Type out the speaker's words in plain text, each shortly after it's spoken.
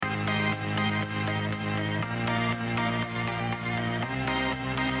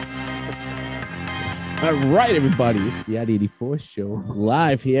All right, everybody. It's the Arty 84 show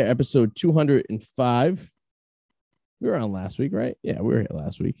live here, episode 205. We were on last week, right? Yeah, we were here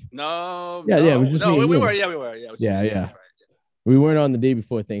last week. No, Yeah, it was just me and we you. were. Yeah, we were. Yeah, Yeah. We weren't on the day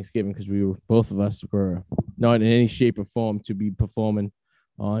before Thanksgiving because we were both of us were not in any shape or form to be performing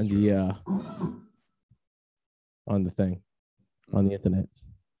on the internet.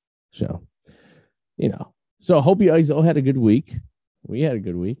 So, So I hope you guys all had a good week. We had a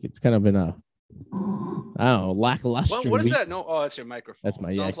good week. It's kind of been a lackluster. What is week. that? No, that's your microphone. That's my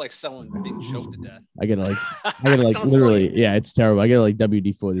sounds like someone being choked to death. I gotta literally, yeah, it's terrible. I gotta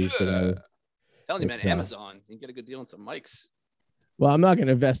WD-4 these. Telling you, man, Amazon, you can get a good deal on some mics. Well, I'm not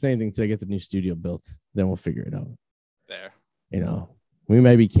gonna invest anything until I get the new studio built. Then we'll figure it out. There. We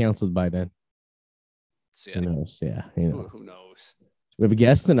may be canceled by then. So, who knows? Yeah, Who knows? We have a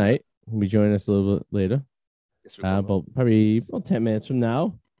guest tonight. He'll be joining us a little bit later. About 10 minutes from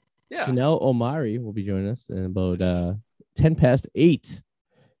now. Yeah. Chanel Omari will be joining us in about 10 past 8.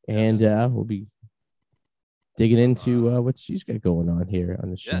 And we'll be digging into what she's got going on here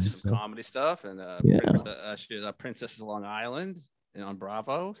on the show. Yeah, some comedy stuff. And she was a Princess of Long Island and on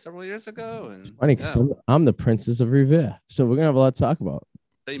Bravo several years ago. And it's funny because I'm the Princess of Revere. So we're going to have a lot to talk about.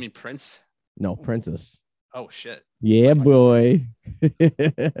 Oh, you mean Prince? No, Princess. Oh, shit. Yeah, boy.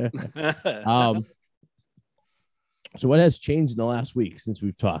 So what has changed in the last week since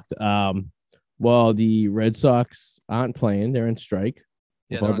we've talked? Well, the Red Sox aren't playing. They're in strike.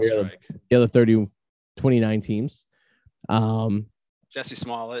 Yeah, they're on strike. The other 29 teams. Jesse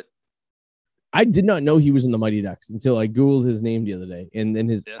Smollett. I did not know he was in the Mighty Ducks until I Googled his name the other day. And then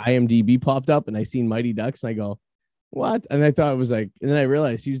his IMDb popped up and I seen Mighty Ducks. And I go, what? And I thought it was and then I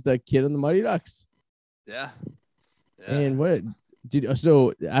realized he's the kid in the Mighty Ducks. Yeah. And what...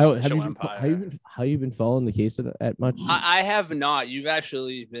 how you been following the case at much? I have not. You've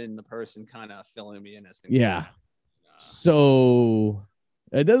actually been the person kind of filling me in as things. Yeah. So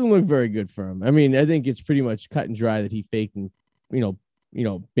it doesn't look very good for him. I mean, I think it's pretty much cut and dry that he faked and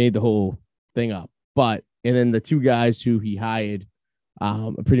made the whole thing up. And then the two guys who he hired,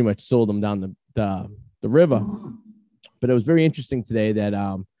 pretty much sold him down the river. But it was very interesting today that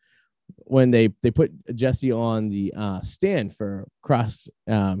when they put Jesse on the stand for cross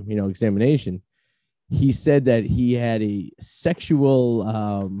examination, he said that he had a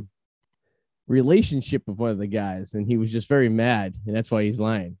sexual relationship with one of the guys, and he was just very mad, and that's why he's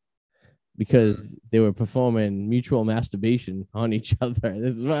lying, because they were performing mutual masturbation on each other.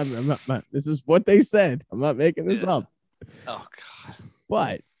 This is what they said. I'm not making this up. Oh God!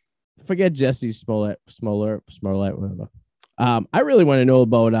 But forget Jesse Smollett, whatever. I really want to know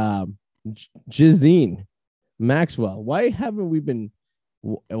about Gisine Maxwell. Why haven't we been?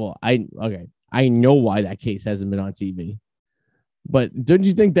 Well, I know why that case hasn't been on TV, but don't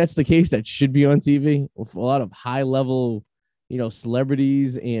you think that's the case that should be on TV with a lot of high level,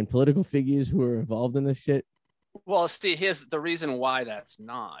 celebrities and political figures who are involved in this shit? Well, see, here's the reason why that's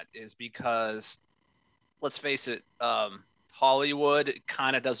not is because, let's face it, Hollywood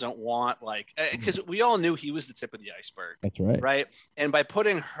kind of doesn't want because we all knew he was the tip of the iceberg. That's right. Right. And by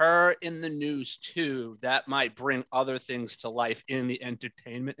putting her in the news too, that might bring other things to life in the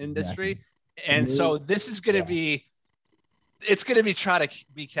entertainment industry. Exactly. And so this is going to it's going to be trying to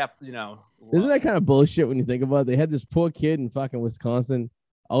be kept, Isn't that kind of bullshit when you think about it? They had this poor kid in fucking Wisconsin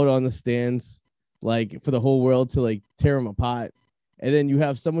out on the stands, for the whole world to tear him apart. And then you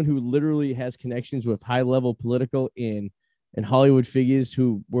have someone who literally has connections with high level political and Hollywood figures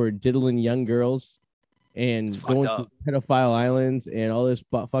who were diddling young girls and going to pedophile islands and all this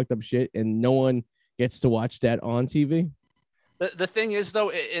fucked up shit, and no one gets to watch that on TV. The thing is,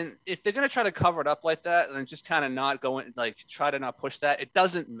 though, if they're going to try to cover it up like that and just kind of not go in, try to not push that, it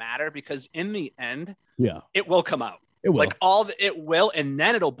doesn't matter because in the end, it will come out. It will. It will, and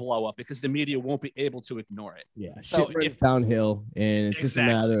then it'll blow up because the media won't be able to ignore it. Yeah. So it's downhill, and it's just a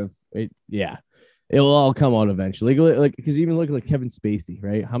matter of it. Yeah. It'll all come out eventually. Because even look like Kevin Spacey,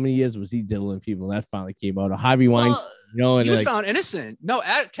 right? How many years was he diddling people? And that finally came out. Or Harvey Weinstein, and he was found innocent. No,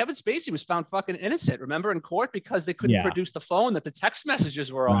 Kevin Spacey was found fucking innocent. Remember in court because they couldn't produce the phone that the text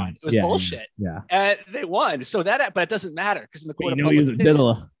messages were on. It was bullshit. Yeah, and they won. So but it doesn't matter because in the court, he was a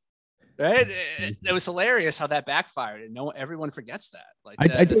diddler. Right? It was hilarious how that backfired, and everyone forgets that.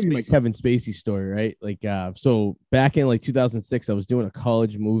 I told you my Kevin Spacey story, right? So back in 2006, I was doing a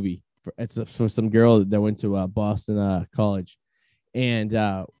college movie. For some girl that went to Boston College, and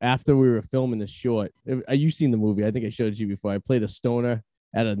after we were filming the short, you've seen the movie. I think I showed you before. I played a stoner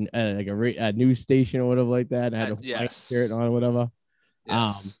at a news station or whatever like that. And I had a white shirt on, or whatever.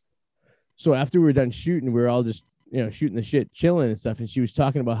 Yes. So after we were done shooting, we were all just shooting the shit, chilling and stuff. And she was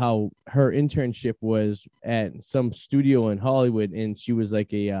talking about how her internship was at some studio in Hollywood, and she was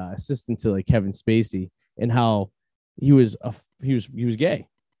like a assistant to like Kevin Spacey, and how he was gay,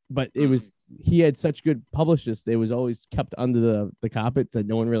 but he had such good publicists. They was always kept under the carpet that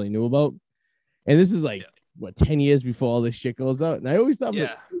no one really knew about. And this is like what 10 years before all this shit goes out. And I always thought, like,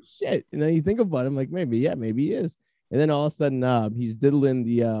 oh, shit. And then you think about it, I'm like, maybe he is. And then all of a sudden, he's diddling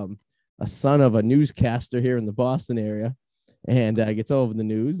a son of a newscaster here in the Boston area, and gets all over the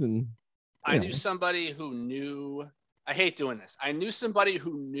news. And I knew somebody who knew. I hate doing this. I knew somebody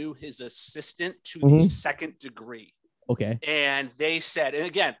who knew his assistant to the second degree. Okay. And they said, and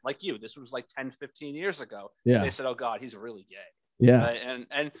again, like you, this was like 10, 15 years ago. Yeah. They said, oh God, he's really gay. Yeah.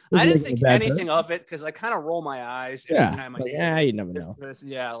 And I didn't think anything of it because I kind of roll my eyes every time I you never know.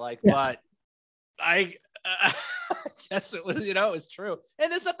 But I guess it was, it's true.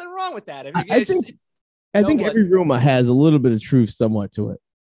 And there's nothing wrong with that. I think every rumor has a little bit of truth somewhat to it.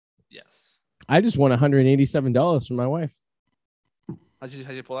 Yes. I just won $187 from my wife. How'd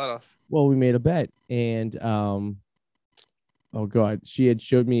you pull that off? Well, we made a bet, and oh God, she had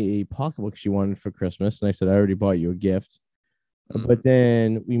showed me a pocketbook she wanted for Christmas, and I said, I already bought you a gift. But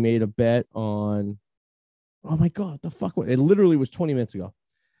then we made a bet on, oh my God, the fuck? It literally was 20 minutes ago.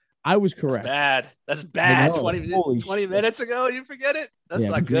 I was correct. That's bad. 20 minutes ago, you forget it? That's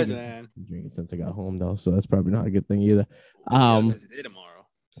not good, man. I'm drinking since I got home, though, so that's probably not a good thing either. Tomorrow.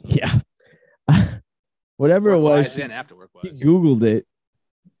 Yeah. Whatever it was, he Googled it,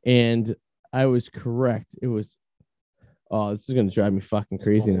 and I was correct. It was, this is going to drive me fucking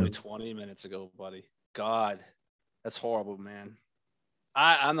crazy. Only 20 minutes ago, buddy. God, that's horrible, man.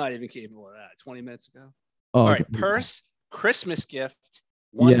 I'm not even capable of that. 20 minutes ago. All right, purse, Christmas gift,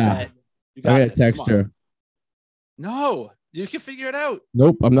 one bet. You got this. Text her. No, you can figure it out.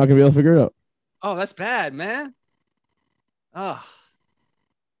 Nope, I'm not going to be able to figure it out. Oh, that's bad, man. Oh.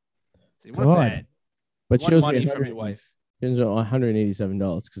 See, one bet. But one money from your wife.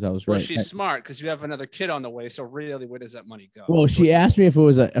 $187 because I was right. Well, she's smart because you have another kid on the way. So really, where does that money go? Well, she asked me if it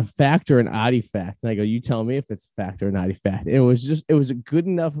was a fact or an artifact. And I go, you tell me if it's a fact or an artifact. And it was a good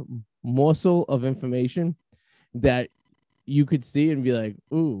enough morsel of information that you could see and be like,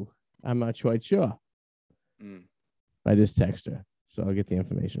 ooh, I'm not quite sure. I just text her. So I'll get the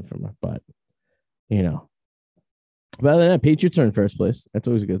information from her. But, but other than that, Patriots are in first place. That's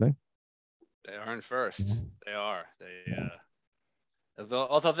always a good thing. They are in first. They are.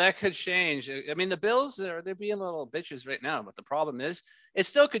 Although that could change. I mean, the Bills they're being little bitches right now, but the problem is it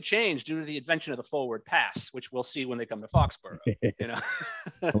still could change due to the invention of the forward pass, which we'll see when they come to Foxborough.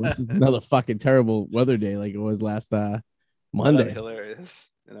 Well, this is another fucking terrible weather day, like it was last Monday.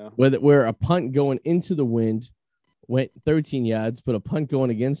 Hilarious. Where a punt going into the wind went 13 yards, but a punt going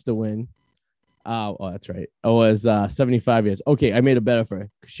against the wind. Oh, that's right. It was 75 years. Okay, I made a bet for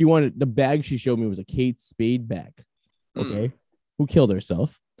her. She wanted the bag she showed me was a Kate Spade bag. Okay, who killed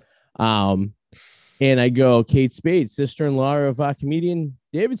herself? And I go, Kate Spade, sister-in-law of comedian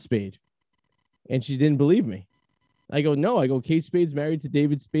David Spade, and she didn't believe me. I go, no. I go, Kate Spade's married to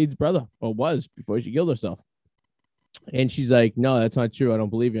David Spade's brother, or was before she killed herself. And she's like, no, that's not true. I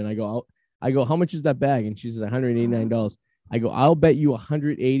don't believe you. And I go, how much is that bag? And she says $189. I go, I'll bet you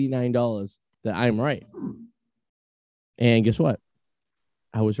 $189 that I'm right. And guess what?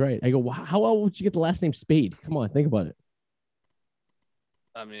 I was right. I go, well, how would you get the last name Spade? Come on, think about it.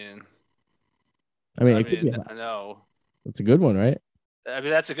 I mean, it could be no. That's a good one, right? I mean,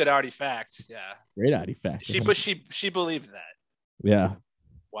 that's a good artifact. Yeah. Great artifact. She believed that. Yeah.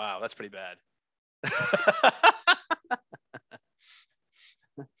 Wow, that's pretty bad.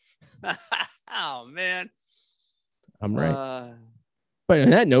 Oh man. I'm right. But on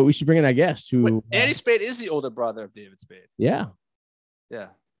that note, we should bring in our guest who Andy Spade is the older brother of David Spade. Yeah.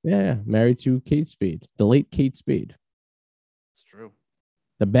 Yeah. Married to Kate Spade, the late Kate Spade. It's true.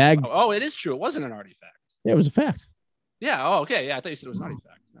 The bag. Oh, it is true. It wasn't an artifact. Yeah, it was a fact. Yeah. Oh, okay. Yeah, I thought you said it was an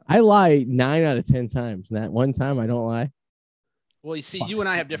artifact. No. I lie 9 out of 10 times. And that one time I don't lie. Well, you see, you and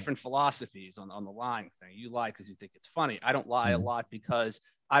I have different philosophies on the lying thing. You lie because you think it's funny. I don't lie a lot because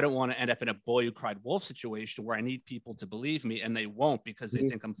I don't want to end up in a boy who cried wolf situation where I need people to believe me and they won't because they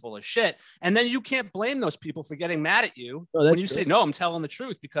think I'm full of shit. And then you can't blame those people for getting mad at you when you say, no, I'm telling the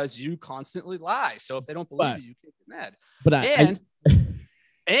truth because you constantly lie. So if they don't believe you can't get mad.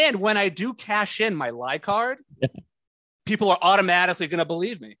 And when I do cash in my lie card, people are automatically going to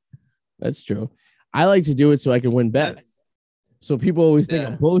believe me. That's true. I like to do it so I can win bets. So people always think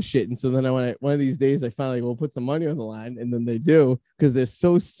I'm bullshit. And so then one of these days I finally will put some money on the line, and then they do because they're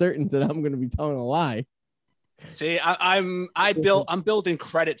so certain that I'm going to be telling a lie. See, I'm building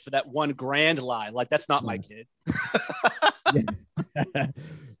credit for that one grand lie. Like that's not my kid.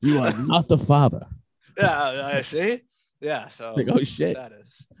 You are not the father. Yeah, I see. Yeah, so like, oh shit, that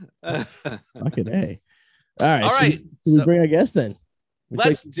is. Fucking A. All right, all right. Should we bring our guest in?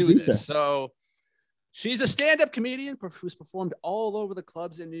 Let's do this. So she's a stand-up comedian who's performed all over the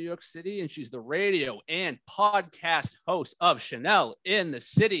clubs in New York City, and she's the radio and podcast host of Chanel in the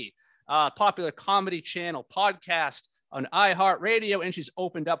City, popular comedy channel podcast on iHeartRadio, and she's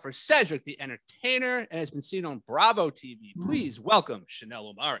opened up for Cedric the Entertainer and has been seen on Bravo TV. Please welcome Chanel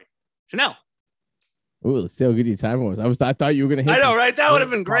Omari. Chanel. Oh, let's see how good your time was. I thought you were gonna hit. I know, right? That would have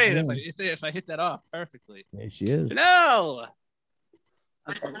been great if I hit that off perfectly. There she is. Chanel.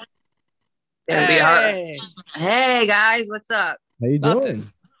 Hey guys, what's up? How you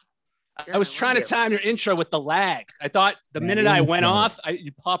doing? I was trying to time your intro with the lag. I thought the minute I went off,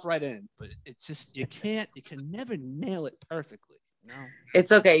 you pop right in, but it's just you can never nail it perfectly. No,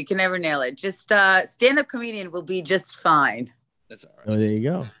 it's okay. You can never nail it. Just stand-up comedian will be just fine. That's all right. Oh, there you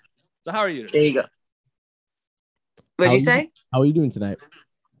go. So how are you today? There you go. What'd you say? How are you doing tonight?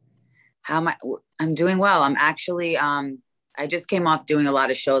 How am I? I'm doing well. I'm actually I just came off doing a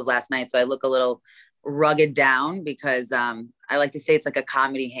lot of shows last night, so I look a little rugged down because I like to say it's like a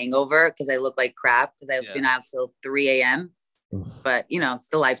comedy hangover because I look like crap because I've been out till 3 a.m. But it's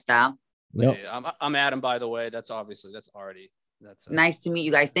the lifestyle. Yep. Hey, I'm Adam, by the way. That's Arty. That's nice to meet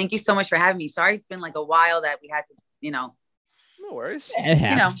you guys. Thank you so much for having me. Sorry, it's been like a while that we had to, No worries.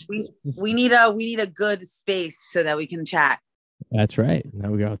 We need a good space so that we can chat. That's right. Now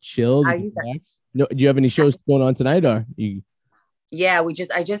we got chilled. No, do you have any shows going on tonight, or you? Yeah,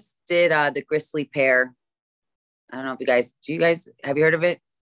 I just did the Grizzly Pear. I don't know if have you heard of it?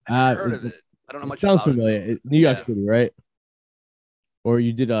 I've heard of it. I don't know much. Sounds familiar. New York City, right? Or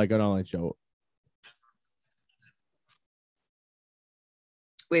you did like an online show?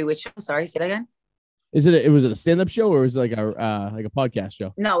 Wait, which show? Sorry, say that again. Was it a stand-up show or was it like a podcast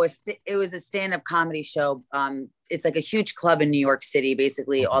show? No, it was a stand-up comedy show. It's like a huge club in New York City.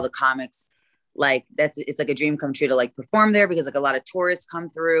 Basically, all the comics, it's like a dream come true to like perform there because like a lot of tourists come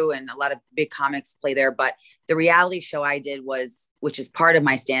through and a lot of big comics play there. But the reality show I did which is part of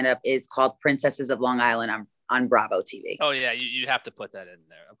my stand-up, is called Princesses of Long Island on Bravo TV. Oh yeah, you have to put that in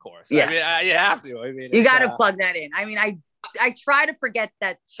there, of course. Yeah, I mean, you have to. I mean, you got to plug that in. I mean, I try to forget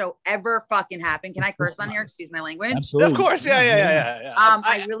that show ever fucking happened. Can I curse on here? Excuse my language. Absolutely. Of course. Yeah.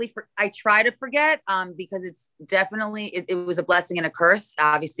 I try to forget because it's definitely, it was a blessing and a curse.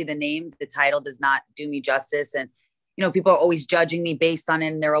 Obviously the title does not do me justice. And, people are always judging me based on it.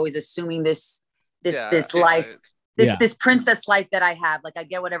 And they're always assuming this life, this princess life that I have. Like I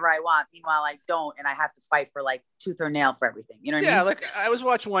get whatever I want. Meanwhile, I don't. And I have to fight for like tooth or nail for everything. You know what I mean? Yeah. Like I was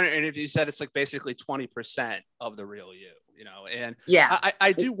watching one interview, said it's like basically 20% of the real you. And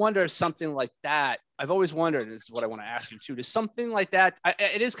I do wonder something like that. I've always wondered, and this is what I want to ask you too, does something like that,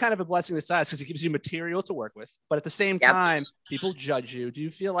 it is kind of a blessing in disguise because it gives you material to work with, but at the same time, people judge you. Do you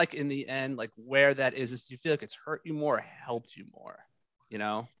feel like in the end, like where that is do you feel like it's hurt you more or helped you more?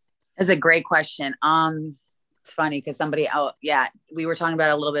 That's a great question. It's funny because we were talking about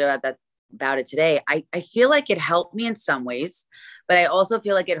a little bit about it today. I feel like it helped me in some ways, but I also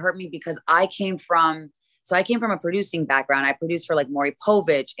feel like it hurt me because I came from a producing background. I produced for like Maury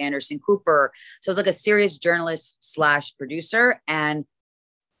Povich, Anderson Cooper. So I was like a serious journalist / producer. And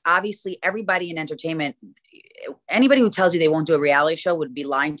obviously everybody in entertainment, anybody who tells you they won't do a reality show would be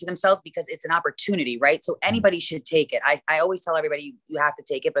lying to themselves because it's an opportunity, right? So anybody should take it. I always tell everybody you have to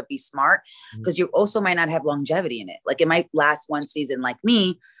take it, but be smart because you also might not have longevity in it. Like it might last one season like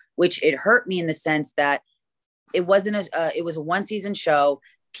me, which it hurt me in the sense that it wasn't it was a one season show.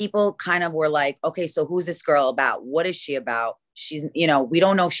 People kind of were like, okay, so who's this girl about? What is she about? She's, we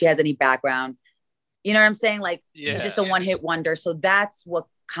don't know if she has any background. You know what I'm saying? Like, she's just a one-hit wonder. So that's what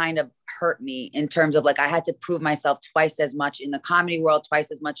kind of hurt me in terms of like, I had to prove myself twice as much in the comedy world,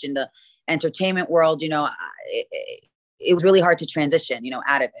 twice as much in the entertainment world. It was really hard to transition,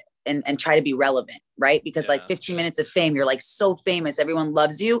 out of it and try to be relevant, right? Because like 15 minutes of fame, you're like so famous, everyone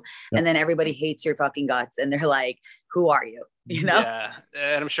loves you. And then everybody hates your fucking guts. And they're like, who are you? Yeah,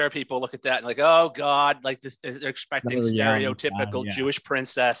 and I'm sure people look at that and like, oh God, like this, they're expecting stereotypical Jewish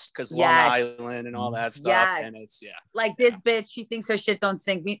princess because Long Island and all that stuff, and it's like this bitch. She thinks her shit don't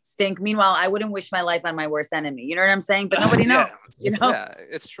stink. Meanwhile, I wouldn't wish my life on my worst enemy. You know what I'm saying? But nobody knows. Yeah,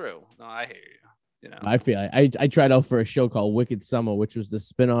 it's true. No, I hear you. I feel I tried out for a show called Wicked Summer, which was the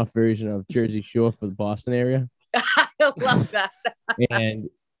spinoff version of Jersey Shore for the Boston area. I love that. And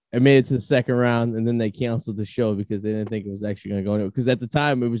I made it to the second round, and then they canceled the show because they didn't think it was actually going to go anywhere. Because at the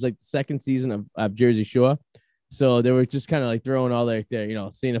time, it was like the second season of Jersey Shore, So they were just kind of like throwing all their,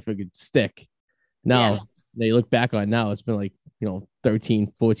 seeing if it could stick. Now they look back on now, it's been like,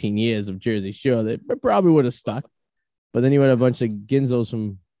 13, 14 years of Jersey Shore that probably would have stuck. But then you had a bunch of Ginzos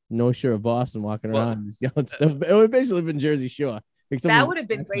from North Shore of Boston walking around. It would have basically been Jersey Shore. That would have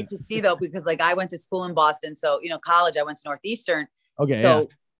been great to see, though, because like I went to school in Boston. So, college, I went to Northeastern. Okay. So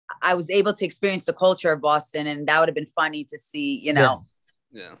I was able to experience the culture of Boston, and that would have been funny to see,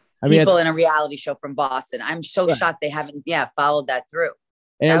 people in a reality show from Boston. I'm so shocked they haven't, followed that through.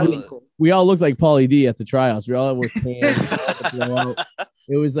 And that would be cool. We all looked like Pauly D at the tryouts. We all were tan.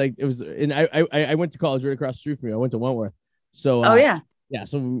 It was, and I went to college right across the street from you. I went to Wentworth. So,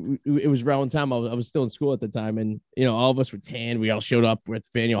 so it was around time. I was still in school at the time, and all of us were tan. We all showed up at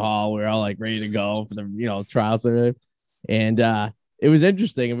Faneuil Hall. We were all like ready to go for the trials and everything. And it was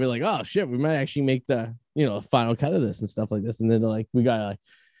interesting. And we're like, oh shit, we might actually make the final cut of this and stuff like this. And then like we got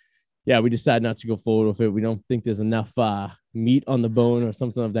we decided not to go forward with it. We don't think there's enough meat on the bone or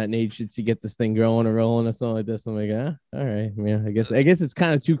something of that nature to get this thing growing or rolling or something like this. I'm like, all right, man. I guess it's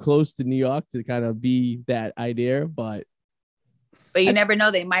kind of too close to New York to kind of be that idea, but you never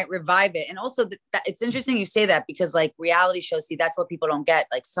know. They might revive it. And also it's interesting you say that, because like reality shows, see, that's what people don't get.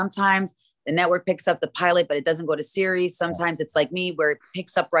 Like sometimes the network picks up the pilot, but it doesn't go to series. Sometimes it's like me where it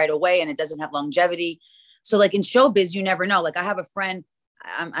picks up right away and it doesn't have longevity. So like in showbiz, you never know. Like I have a friend,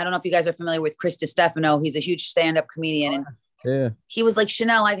 I don't know if you guys are familiar with Chris DiStefano. He's a huge stand-up comedian. And he was like,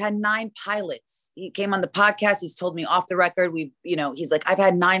 Chanel, I've had 9 pilots. He came on the podcast. He's told me off the record. He's like, I've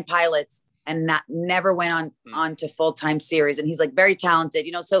had 9 pilots and never went on to full-time series. And he's like very talented,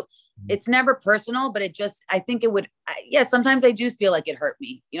 so it's never personal, but I think it would, sometimes I do feel like it hurt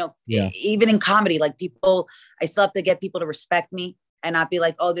me, even in comedy, like I still have to get people to respect me and not be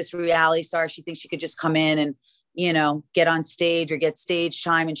like, oh, this reality star, she thinks she could just come in and, get on stage or get stage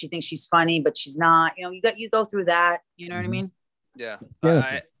time. And she thinks she's funny, but she's not, you go through that. You know what I mean? Yeah.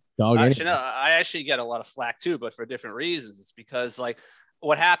 I actually get a lot of flack too, but for different reasons. It's because like,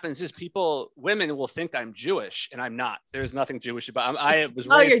 what happens is women will think I'm Jewish, and I'm not. There's nothing Jewish about. I was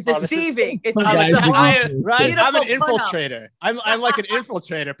raised. Oh, you're deceiving. I'm an infiltrator. I'm like an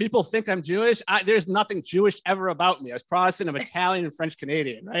infiltrator. People think I'm Jewish. There's nothing Jewish ever about me. I was Protestant. I'm Italian and French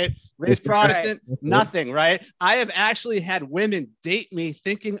Canadian. Right? Raised Protestant. Right. Nothing. Right? I have actually had women date me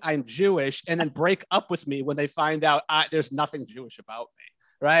thinking I'm Jewish, and then break up with me when they find out there's nothing Jewish about me.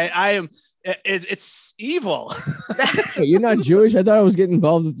 Right? I am. It's evil. Hey, you're not Jewish. I thought I was getting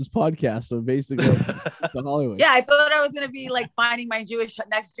involved with this podcast. So basically, the Hollywood. Yeah, I thought I was gonna be like finding my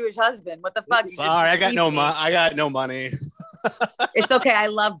next Jewish husband. What the fuck? Sorry, I got no money. It's okay. I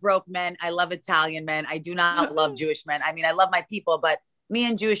love broke men. I love Italian men. I do not love Jewish men. I mean, I love my people, but me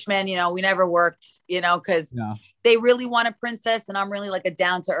and Jewish men, we never worked. Because they really want a princess, and I'm really like a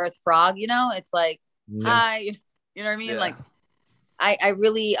down to earth frog. It's like, hi. You know what I mean? Yeah. Like. I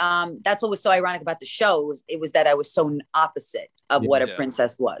really, that's what was so ironic about the show. It was that I was so opposite of what a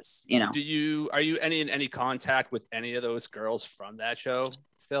princess was, Are you in any contact with any of those girls from that show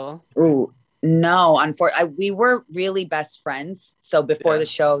still? Ooh, no, unfortunately, we were really best friends. So before the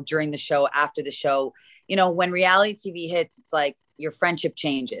show, during the show, after the show, when reality TV hits, it's like your friendship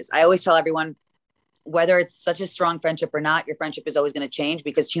changes. I always tell everyone, whether it's such a strong friendship or not, your friendship is always going to change,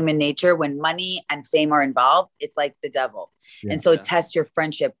 because human nature, when money and fame are involved, it's like the devil. And so it tests your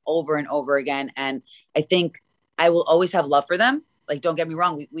friendship over and over again. And I think I will always have love for them. Like, don't get me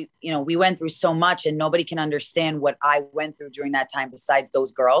wrong. We went through so much, and nobody can understand what I went through during that time besides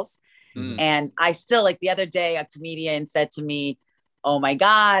those girls. And I still, like the other day, a comedian said to me, oh my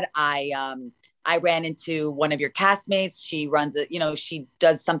God, I ran into one of your castmates. She runs she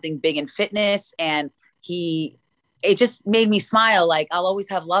does something big in fitness, and it just made me smile. Like, I'll always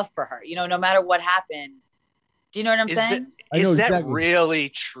have love for her, no matter what happened. Do you know what I'm saying? Is that really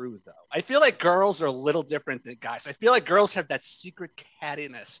true though? I feel like girls are a little different than guys. I feel like girls have that secret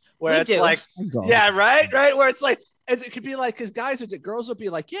cattiness where like, right. Where it's like, it could be like, because girls will be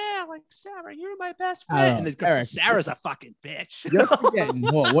like, yeah, like Sarah, you're my best friend. And then Sarah's a fucking bitch.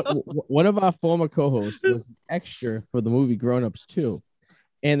 One of our former co-hosts was an extra for the movie Grown Ups 2.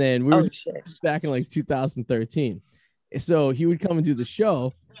 And then we were back in like 2013. So he would come and do the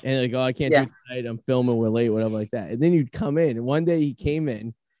show, and like, oh, I can't do it tonight. I'm filming. We're late, whatever like that. And then you'd come in, and one day he came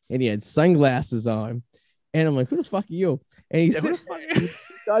in and he had sunglasses on, and I'm like, who the fuck are you? And he said, he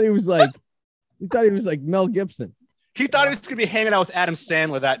thought he was like Mel Gibson. He thought he was going to be hanging out with Adam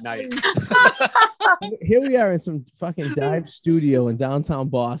Sandler that night. Here we are in some fucking dive studio in downtown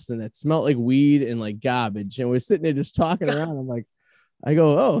Boston that smelled like weed and like garbage. And we're sitting there just talking around. I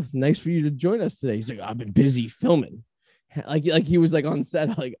go, oh, nice for you to join us today. He's like, I've been busy filming. like he was like on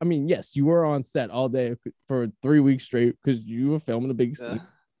set. Like, I mean, yes, you were on set all day for 3 weeks straight because you were filming a big scene.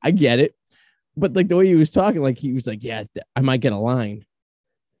 I get it. But like the way he was talking, like he was like, yeah, I might get a line.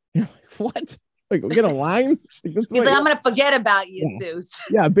 You know, like, what? Like, get a line? Like, he's like, I'm going to forget about you, too.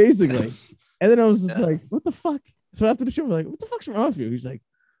 Yeah, basically. And then I was just like, what the fuck? So after the show, we're like, what the fuck's wrong with you? He's like,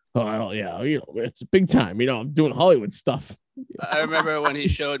 oh, yeah, you know, it's a big time. You know, I'm doing Hollywood stuff. I remember when he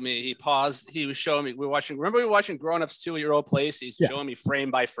showed me, he paused. He was showing me, we were watching Grown Ups 2 at your old place. He's showing me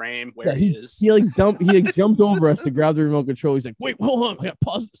frame by frame where he is. He jumped over us to grab the remote control. He's like, wait, hold on. I got to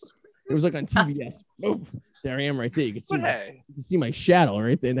pause this. It was like on TBS. Oh, there I am right there. You can see my shadow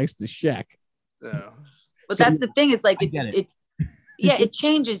right there next to Shaq. Yeah. But that's the thing is like, it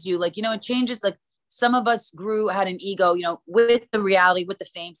changes you. Like, you know, it changes. Like some of us had an ego, you know, with the reality, with the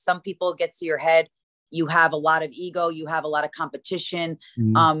fame. Some people it gets to your head. You have a lot of ego. You have a lot of competition.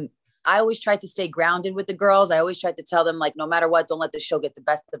 Mm-hmm. I always tried to stay grounded with the girls. I always tried to tell them, like, no matter what, don't let the show get the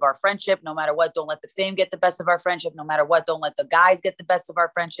best of our friendship. No matter what, don't let the fame get the best of our friendship. No matter what, don't let the guys get the best of our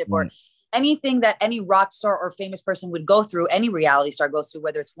friendship. Mm-hmm. Or anything that any rock star or famous person would go through, any reality star goes through,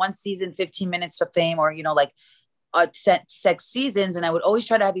 whether it's one season, 15 minutes of fame, or, you know, like sex seasons. And I would always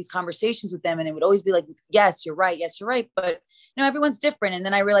try to have these conversations with them. And it would always be like, yes, you're right. Yes, you're right. But, you know, everyone's different. And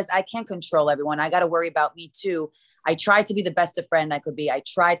then I realized I can't control everyone. I got to worry about me too. I tried to be the best of friend I could be. I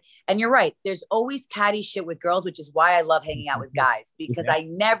tried. And you're right. There's always catty shit with girls, which is why I love hanging out with guys, because I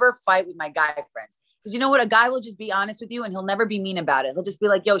never fight with my guy friends. Because you know what? A guy will just be honest with you and he'll never be mean about it. He'll just be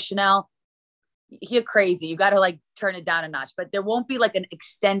like, yo, Chanel, you're crazy. You got to like turn it down a notch. But there won't be like an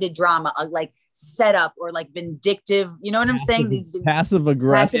extended drama, like setup or like vindictive. You know what I'm saying? These passive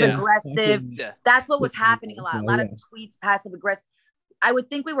aggressive. That's what was happening a lot. A lot of tweets, passive aggressive. I would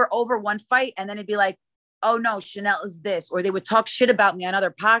think we were over one fight and then it'd be like, oh no, Chanel is this, or they would talk shit about me on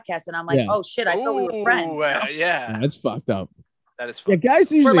other podcasts, and I'm like, oh shit, I thought we were friends. Yeah, that's fucked up. That is fucked up.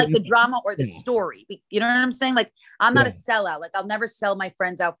 Guys usually for like the drama or the story. You know what I'm saying? Like, I'm not a sellout. Like, I'll never sell my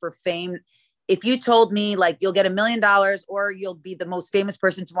friends out for fame. If you told me like you'll get $1 million or you'll be the most famous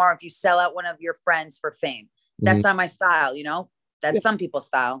person tomorrow if you sell out one of your friends for fame, that's not my style. You know, that's some people's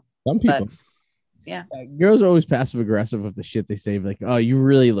style. Some people. But, yeah. Girls are always passive aggressive with the shit they say. Like, oh, you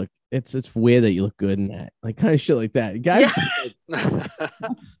really look. It's weird that you look good in that. Like, kind of shit like that. Guys,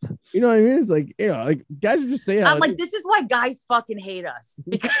 you know what I mean? It's like, you know, like guys are just saying. I'm like, this is why guys fucking hate us.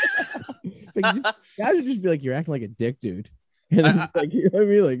 Because like, guys would just be like, you're acting like a dick, dude. And like, you know what I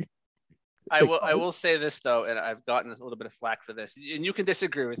mean? Like, I will say this though, and I've gotten a little bit of flack for this, and you can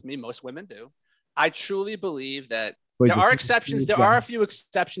disagree with me. Most women do. I truly believe that. There are exceptions. There are a few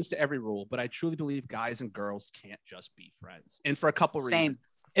exceptions to every rule, but I truly believe guys and girls can't just be friends. And for a couple reasons.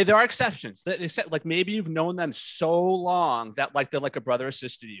 And there are exceptions. They said, like, maybe you've known them so long that like they're like a brother or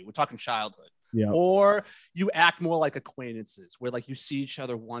sister to you. We're talking childhood. Yeah. Or you act more like acquaintances where like you see each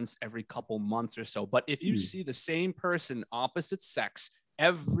other once every couple months or so. But if you see the same person, opposite sex,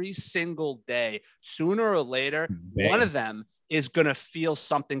 every single day, sooner or later, one of them is going to feel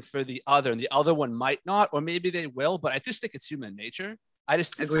something for the other, and the other one might not, or maybe they will, but I just think it's human nature. I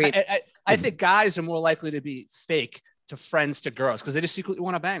just agree. I think guys are more likely to be fake to friends to girls because they just secretly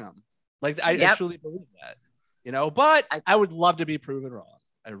want to bang them. Like, I truly believe that, you know, but I would love to be proven wrong.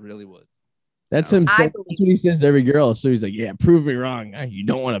 I really would. That's him. That's what he says to every girl. So he's like, yeah, prove me wrong. You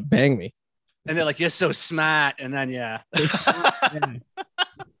don't want to bang me. And they're like, you're so smart. And then,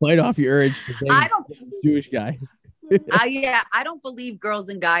 Fight off your urge to bang Jewish guy. I don't believe girls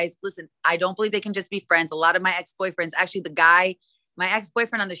and guys. Listen, I don't believe they can just be friends. A lot of my ex-boyfriends, actually my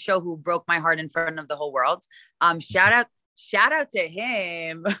ex-boyfriend on the show who broke my heart in front of the whole world. Shout out to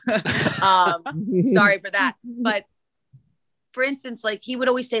him. Sorry for that. But for instance, like he would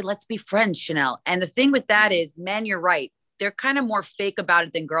always say, let's be friends, Chanel. And the thing with that is, man, you're right. They're kind of more fake about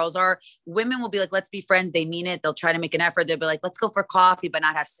it than girls are. Women will be like, let's be friends. They mean it. They'll try to make an effort. They'll be like, let's go for coffee, but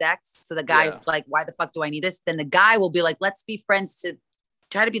not have sex. So the guy's like, why the fuck do I need this? Then the guy will be like, let's be friends to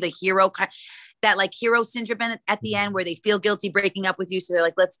try to be the hero, that like hero syndrome at the end where they feel guilty breaking up with you. So they're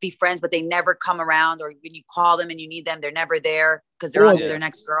like, let's be friends, but they never come around. Or when you call them and you need them, they're never there because they're on to their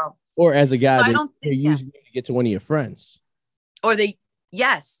next girl. Or as a guy, so they use you to get to one of your friends. Or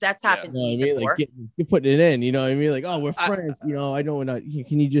yes, that's happened to me before. Like you're putting it in, you know what I mean? Like, oh, we're friends, you know, I don't want to,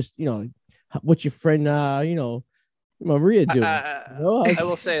 can you just, you know, what's your friend, you know, Maria doing? I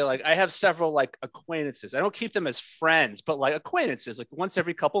will say, like, I have several like acquaintances. I don't keep them as friends, but like acquaintances, like once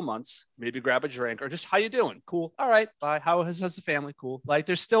every couple months, maybe grab a drink or just, how you doing? Cool. All right. Bye. How's the family? Cool. Like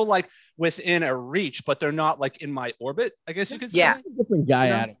they're still like within a reach, but they're not like in my orbit, I guess you could say. Yeah. Different guy,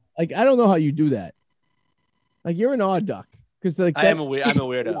 Adam. Like, I don't know how you do that. Like, you're an odd duck. Because like I'm a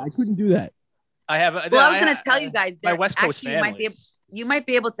weirdo. I couldn't do that. I have. Well, I was going to tell you guys that my West Coast family. You might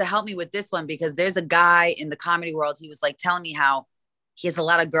be able to help me with this one because there's a guy in the comedy world. He was like telling me how he has a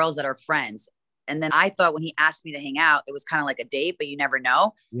lot of girls that are friends. And then I thought when he asked me to hang out, it was kind of like a date, but you never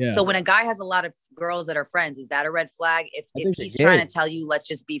know. Yeah. So when a guy has a lot of girls that are friends, is that a red flag? If he's trying to tell you, let's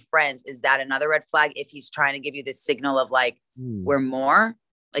just be friends, is that another red flag? If he's trying to give you this signal of like, we're more,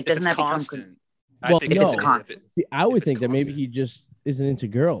 like, doesn't that constant? Well, if it's constant. I would think that maybe he just isn't into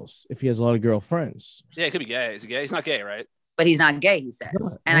girls if he has a lot of girlfriends. Yeah, it could be gay. Is he gay? He's not gay, right? But he's not gay, he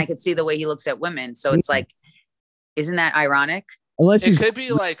says. And I could see the way he looks at women. So it's like, isn't that ironic? Unless it could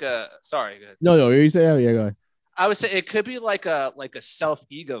be like a sorry. Go ahead. No, you say, oh yeah, go ahead. I would say it could be like a self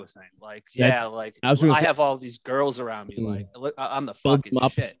ego thing. Like, yeah, like I have all these girls around me. Like, I'm the fucking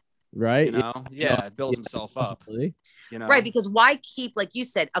shit. Right. You know? Yeah, it builds himself up. You know? Right. Because why keep, like you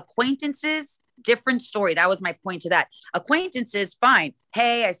said, acquaintances, different story. That was my point to that. Acquaintances, fine.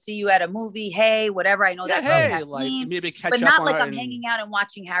 Hey, I see you at a movie. Hey, whatever. I know that. Hey, like maybe catch but up not on like I'm hanging out and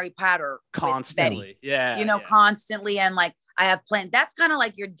watching Harry Potter constantly. Yeah. You know, constantly. And like I have planned. That's kind of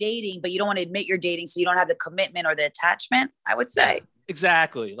like you're dating, but you don't want to admit you're dating. So you don't have the commitment or the attachment, I would say.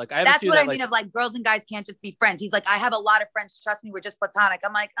 Exactly. Like that's what I mean of like girls and guys can't just be friends. He's like, I have a lot of friends. Trust me, we're just platonic.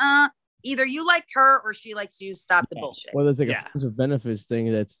 I'm like, either you like her or she likes you. Stop the bullshit. Well, there's like a friends of benefits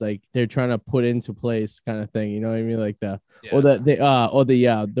thing that's like they're trying to put into place kind of thing. You know what I mean? Like the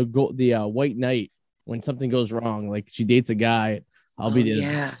white knight when something goes wrong, like she dates a guy, I'll be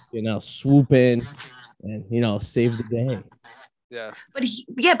there, you know, swoop in and you know save the day. Yeah.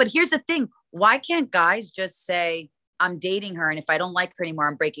 But here's the thing: why can't guys just say, I'm dating her, and if I don't like her anymore,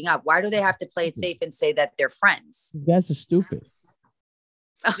 I'm breaking up? Why do they have to play it safe and say that they're friends? You guys are stupid.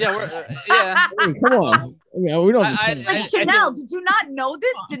 Yeah, yeah. I mean, come on. We don't. Chanel, did you not know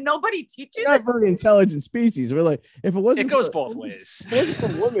this? Did nobody teach you? We're not very intelligent species. We're like, if it wasn't, it goes both ways. If it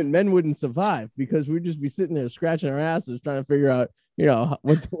wasn't for women, men wouldn't survive because we'd just be sitting there scratching our asses trying to figure out, you know,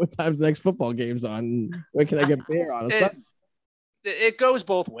 what time's the next football game's on. When can I get beer on? It goes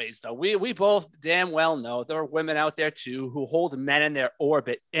both ways, though. We both damn well know there are women out there, too, who hold men in their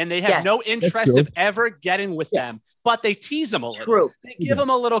orbit, and they have no interest of ever getting with them, but they tease them a little. They give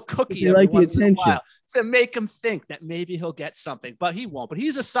them a little cookie every once in a while to make him think that maybe he'll get something, but he won't. But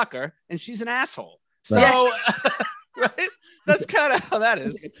he's a sucker, and she's an asshole. So, right? That's kind of how that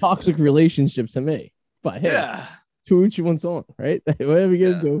is. It's a toxic relationship to me. But hey, to each one's own, right? Whatever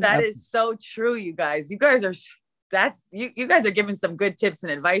you gotta do. That is so true, you guys. You guys are... you guys are giving some good tips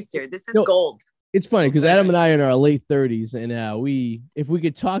and advice here. This is gold. It's funny because Adam and I are in our late 30s, and if we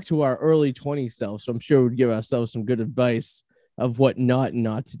could talk to our early 20s selves, so I'm sure we'd give ourselves some good advice of what not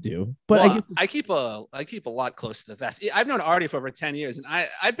to do. But I keep a lot close to the vest. I've known Arty for over 10 years, and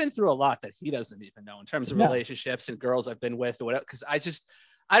I've been through a lot that he doesn't even know in terms of relationships and girls I've been with or whatever. Because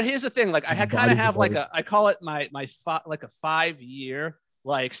here's the thing, like I kind of have like I call it my like a 5-year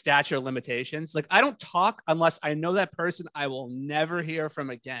like statute of limitations. Like I don't talk unless I know that person I will never hear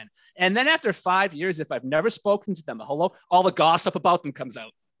from again. And then after 5 years, if I've never spoken to them, all the gossip about them comes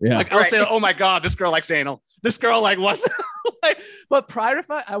out. Yeah. Like I'll say, oh my God, this girl likes anal. This girl like was but prior to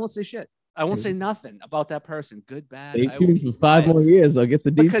 5, I won't say shit. I won't say nothing about that person. Good, bad. Stay tuned for 5 more years. I'll get the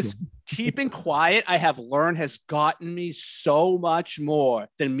details. Because keeping quiet, I have learned, has gotten me so much more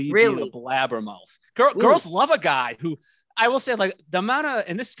than me being a blabbermouth. Girls love a guy who, I will say, like the amount of,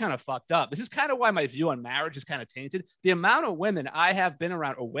 and this is kind of fucked up. This is kind of why my view on marriage is kind of tainted. The amount of women I have been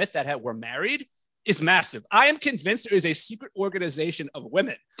around or with that were married is massive. I am convinced there is a secret organization of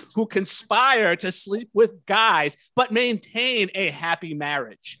women who conspire to sleep with guys, but maintain a happy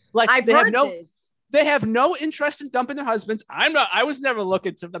marriage. Like they have no interest in dumping their husbands. I was never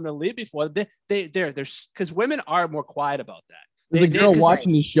looking to them to leave before. They're because women are more quiet about that. There's a girl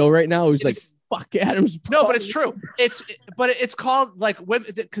watching this show right now who's like, fuck Adam's. No, but it's true. It's called like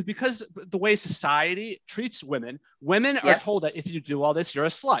women because the way society treats women are told that if you do all this, you're a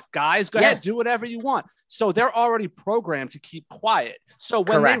slut. Guys, go ahead, do whatever you want. So they're already programmed to keep quiet. So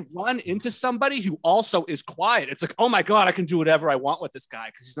when they run into somebody who also is quiet, it's like, oh my God, I can do whatever I want with this guy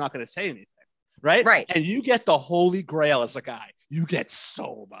because he's not going to say anything. Right. And you get the holy grail as a guy. You get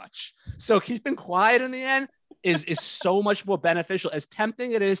so much. So keeping quiet in the end is so much more beneficial. As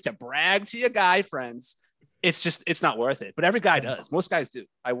tempting it is to brag to your guy friends, it's not worth it. But every guy does. Most guys do.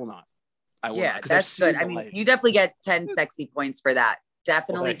 I will not. Yeah, that's good. I mean, you definitely get 10 sexy points for that.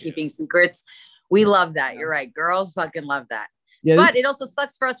 Definitely keeping secrets. We love that. You're right. Girls fucking love that. Yeah, but it also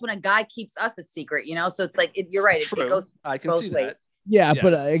sucks for us when a guy keeps us a secret, you know? So it's like, you're right. It goes I can see that. Yeah, yes.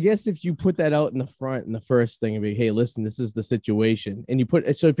 But I guess if you put that out in the front in the first thing and be, hey, listen, this is the situation. And you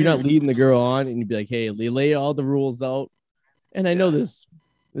so if you're not leading the girl on and you'd be like, hey, lay all the rules out. And I know this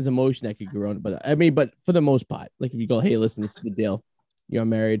there's emotion that could go on. But I mean, but for the most part, like if you go, hey, listen, this is the deal. You're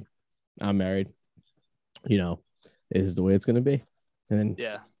married. I'm married. You know, this is the way it's going to be. And then,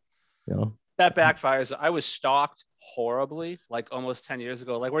 you know, that backfires. I was stalked horribly, like almost 10 years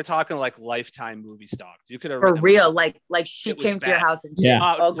ago. Like we're talking like Lifetime movie stalked. You could have for real, like she came to your house and shit.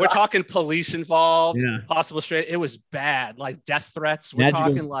 We're talking police involved, possible straight. It was bad, like death threats. We're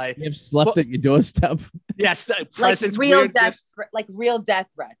talking like you have slept at your doorstep. Yes, like real death, like real death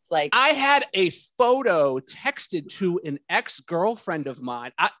threats. Like I had a photo texted to an ex-girlfriend of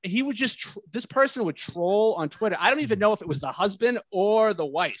mine. He would just this person would troll on Twitter. I don't even know if it was the husband or the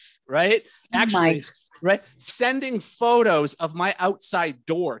wife, right? Actually, right, sending photos of my outside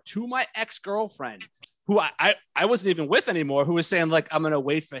door to my ex-girlfriend, who I wasn't even with anymore, who was saying like, I'm gonna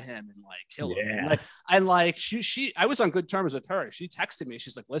wait for him and like kill him. And like she I was on good terms with her. She texted me.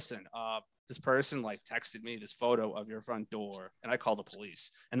 She's like, listen, this person like texted me this photo of your front door, and I called the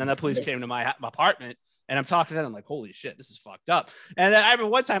police. And then the police came to my apartment, and I'm talking to them. I'm like, holy shit, this is fucked up. And then I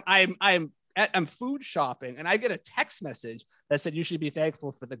remember one time I'm food shopping, and I get a text message that said, you should be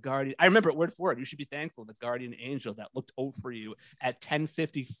thankful for the guardian. I remember it word for word. You should be thankful the guardian angel that looked over you at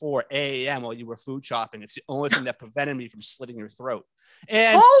 10:54 a.m. while you were food shopping. It's the only thing that prevented me from slitting your throat.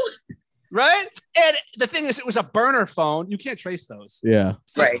 And right. And the thing is, it was a burner phone. You can't trace those. Yeah.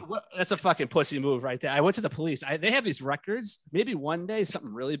 Right. That's a fucking pussy move right there. I went to the police. They have these records. Maybe one day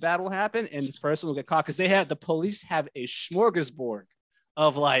something really bad will happen and this person will get caught, because the police have a smorgasbord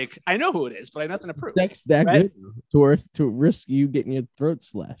of like, I know who it is, but I have nothing to prove. That's that good to risk you getting your throat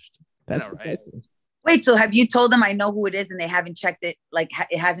slashed. That's right. Wait, so have you told them I know who it is and they haven't checked it? Like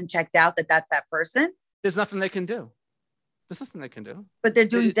it hasn't checked out that that's that person? There's nothing they can do. There's nothing they can do. But they're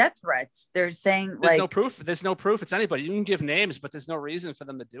doing death threats. They're saying there's no proof. There's no proof. It's anybody. You can give names, but there's no reason for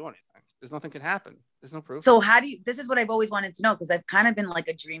them to do anything. There's nothing can happen. There's no proof. So this is what I've always wanted to know, because I've kind of been like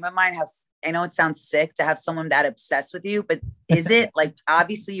a dream of mine. I know it sounds sick to have someone that obsessed with you, but is it like,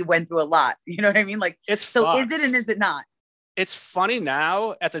 obviously you went through a lot, you know what I mean? Like, it's so fucked. Is it and is it not? It's funny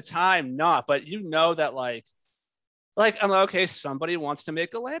now, at the time, not, but you know that like I'm like, okay, somebody wants to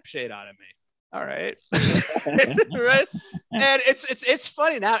make a lampshade out of me. All right. Right. And it's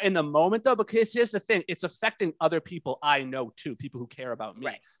funny now in the moment though, because here's the thing, it's affecting other people I know too, people who care about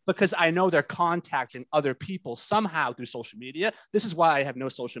me, because I know they're contacting other people somehow through social media. This is why I have no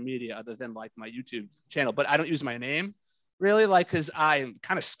social media other than like my YouTube channel, but I don't use my name really, like, because I'm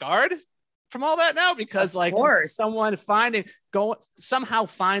kind of scarred from all that now, because like someone somehow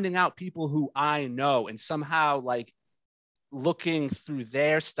finding out people who I know and somehow like looking through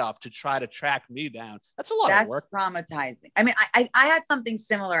their stuff to try to track me down. That's a lot of work. That's traumatizing. I mean, I had something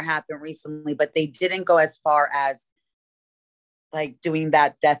similar happen recently, but they didn't go as far as like doing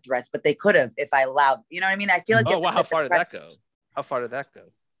that death threats, but they could have if I allowed, you know what I mean? I feel like how far did that go? How far did that go?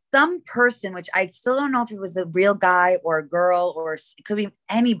 Some person, which I still don't know if it was a real guy or a girl, or it could be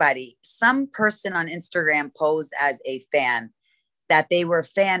anybody. Some person on Instagram posed as a fan, that they were a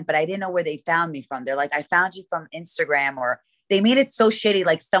fan, but I didn't know where they found me from. They're like, I found you from Instagram, or they made it so shady.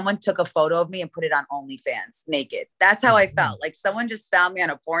 Like someone took a photo of me and put it on OnlyFans naked. That's how I felt. Like someone just found me on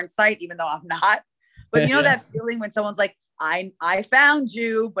a porn site, even though I'm not. But you know that feeling when someone's like, I found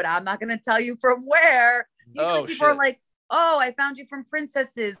you, but I'm not going to tell you from where. Usually people are like, oh, I found you from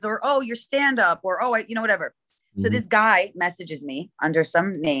Princesses, or, oh, your stand-up, or, oh, whatever. So this guy messages me under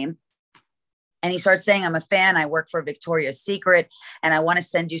some name, and he starts saying, I'm a fan. I work for Victoria's Secret, and I want to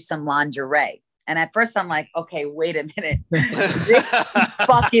send you some lingerie. And at first I'm like, okay, wait a minute. This is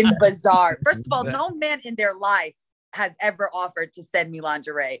fucking bizarre. First of all, no man in their life has ever offered to send me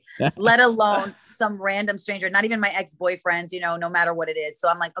lingerie, let alone some random stranger, not even my ex-boyfriends, no matter what it is. So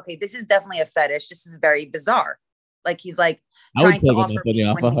I'm like, okay, this is definitely a fetish. This is very bizarre. Like, he's like trying to offer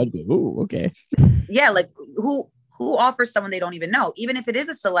me. Ooh, okay. Yeah. Like who offers someone they don't even know, even if it is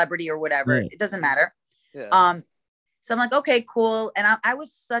a celebrity or whatever, it doesn't matter. Yeah. So I'm like, okay, cool. And I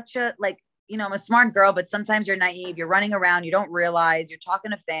was such a, like, I'm a smart girl, but sometimes you're naive. You're running around. You don't realize you're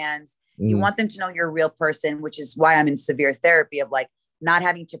talking to fans. You want them to know you're a real person, which is why I'm in severe therapy of like not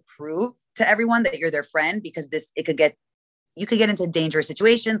having to prove to everyone that you're their friend, because you could get into dangerous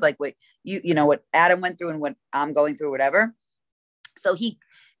situations, like what what Adam went through and what I'm going through, whatever. So he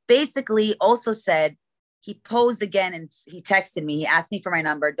basically also said, he posed again and he texted me. He asked me for my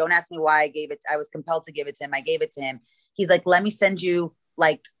number. Don't ask me why I gave it. I was compelled to give it to him. I gave it to him. He's like, let me send you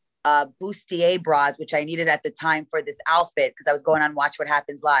like bustier bras, which I needed at the time for this outfit, because I was going on Watch What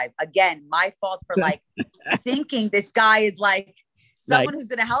Happens Live. Again, my fault for like thinking this guy is like someone who's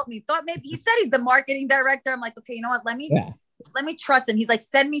going to help me. Thought maybe he said he's the marketing director. I'm like, okay, you know what? Let me trust him. He's like,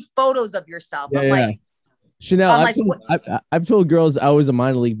 send me photos of yourself. I'm like, Chanel, I've told girls I was a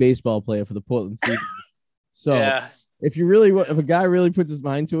minor league baseball player for the Portland Steelers. So if a guy really puts his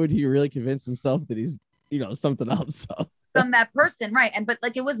mind to it, he really convinced himself that he's, something else. So. From that person, right? But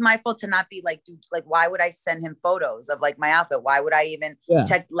like, it was my fault to not be like, dude, like, why would I send him photos of like my outfit? Why would I even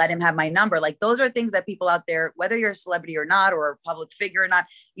let him have my number? Like, those are things that people out there, whether you're a celebrity or not, or a public figure or not,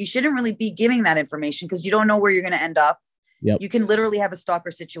 you shouldn't really be giving that information because you don't know where you're going to end up. Yep. You can literally have a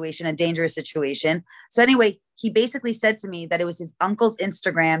stalker situation, a dangerous situation. So anyway, he basically said to me that it was his uncle's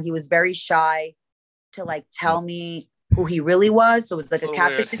Instagram. He was very shy to like tell me who he really was. So it was like a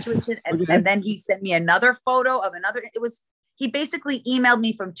catfish situation. And then he sent me another photo of another. He basically emailed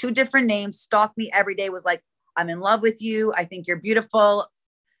me from 2 different names, stalked me every day, was like, I'm in love with you. I think you're beautiful.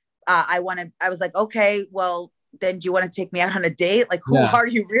 I was like, okay, well, then do you want to take me out on a date? Like, who are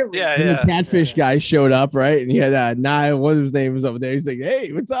you really? The catfish guy showed up, right? And he had what his name was over there. He's like,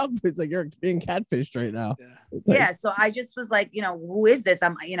 hey, what's up? It's like, you're being catfished right now. So I just was like, who is this?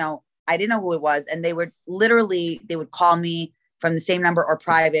 I didn't know who it was. And they would call me from the same number or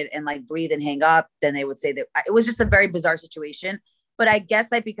private and like breathe and hang up. Then they would say that it was just a very bizarre situation. But I guess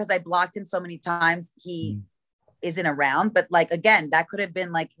because I blocked him so many times, he isn't around. But like, again, that could have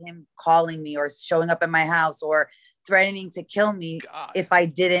been like him calling me or showing up at my house or threatening to kill me if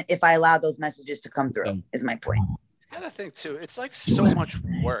I allowed those messages to come through, is my point. I gotta think too. It's like so much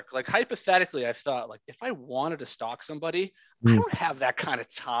work. Like hypothetically, I thought like if I wanted to stalk somebody, I don't have that kind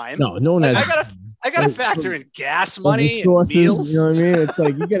of time. No one has. I gotta factor in gas money and meals. You know what I mean? It's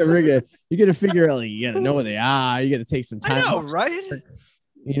like you gotta figure out. Like, you gotta know where they are. You gotta take some time. I know, right?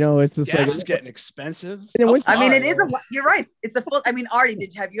 It's just gas is getting expensive. It is you're right. It's a full. Arty,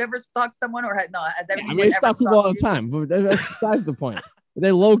 have you ever stalked someone or has everyone? I stalk people all the time, but that's besides the point.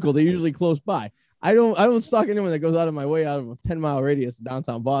 They're local. They're usually close by. I don't stalk anyone that goes out of my way out of a 10-mile radius of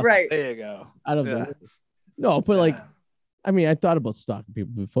downtown Boston. Right. There you go. I thought about stalking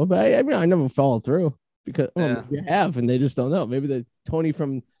people before, but I never followed through because you have, and they just don't know. Maybe the Tony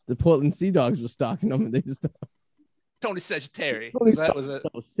from the Portland Sea Dogs was stalking them, and they just Tony Sagittari. That was a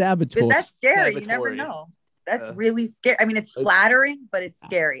saboteur. That's scary. You never know. That's really scary. It's flattering, but it's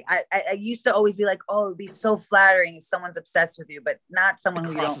scary. I used to always be like, oh, it'd be so flattering if someone's obsessed with you, but not someone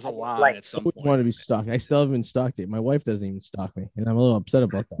who you don't a line like. at some point. Want to be stalked. I still haven't been stalked yet. My wife doesn't even stalk me, and I'm a little upset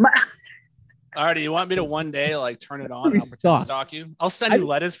about that. Arty, you want me to one day like turn it on and I'll pretend to stalk you? I'll send you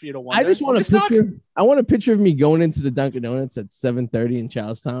letters for you to wonder. I just want a picture. I want a picture of me going into the Dunkin' Donuts at 7:30 in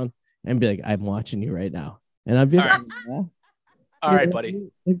Charlestown and be like, I'm watching you right now. And I'd be like, all right, buddy.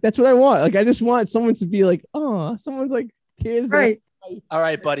 Like, that's what I want. Like, I just want someone to be like, oh, someone's like, cares. Right. All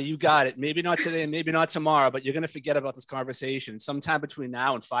right, buddy. You got it. Maybe not today and maybe not tomorrow, but you're going to forget about this conversation sometime between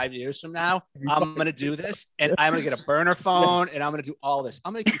now and 5 years from now. I'm going to do this and I'm going to get a burner phone and I'm going to do all this.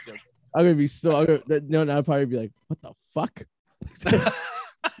 I'll make you feel good. I'm going to be so, I'll probably be like, what the fuck?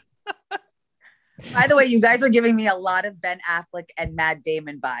 By the way, you guys are giving me a lot of Ben Affleck and Matt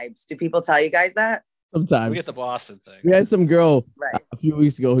Damon vibes. Do people tell you guys that? Sometimes we get the Boston thing. We had some girl a few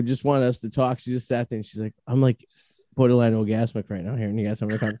weeks ago who just wanted us to talk. She just sat there and she's like, I'm like borderline orgasmic right now hearing you guys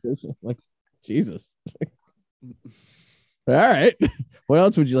having a conversation. I'm like, Jesus. All right. What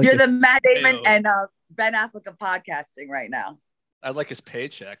else would you like? You're the Matt Damon and Ben Affleck of podcasting right now. I'd like his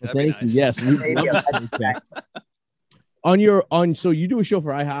paycheck. That'd be nice. Yes. So you do a show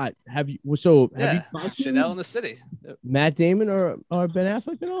for iHeart. Have you Chanel in the City. Matt Damon or Ben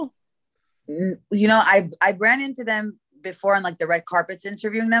Affleck at all? I ran into them before on like the red carpets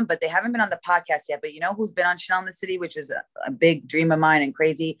interviewing them, but they haven't been on the podcast yet. But you know who's been on Chanel in the City, which was a big dream of mine and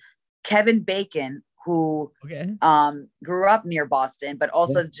crazy? Kevin Bacon, who grew up near Boston, but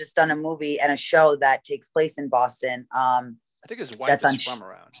also has just done a movie and a show that takes place in Boston. I think his wife is from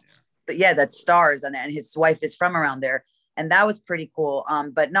around here. But yeah, that stars on it, and his wife is from around there. And that was pretty cool.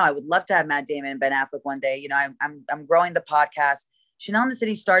 But no, I would love to have Matt Damon and Ben Affleck one day. I'm growing the podcast. Chanel in the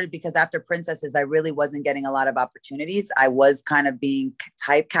City started because after Princesses, I really wasn't getting a lot of opportunities. I was kind of being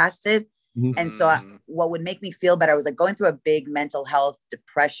typecasted. Mm-hmm. And so what would make me feel better, I was like going through a big mental health,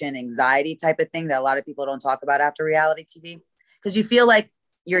 depression, anxiety type of thing that a lot of people don't talk about after reality TV. Because you feel like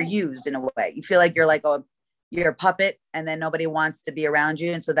you're used in a way. You feel like you're like, oh, you're a puppet and then nobody wants to be around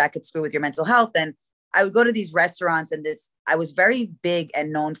you. And so that could screw with your mental health. And I would go to these restaurants and I was very big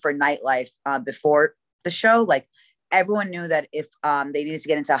and known for nightlife before the show. Like, everyone knew that if they needed to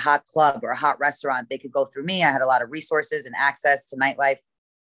get into a hot club or a hot restaurant, they could go through me. I had a lot of resources and access to nightlife.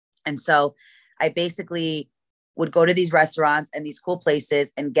 And so I basically would go to these restaurants and these cool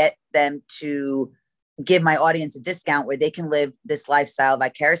places and get them to give my audience a discount where they can live this lifestyle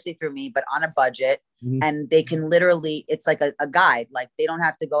vicariously through me, but on a budget. And they can literally, it's like a guide. Like they don't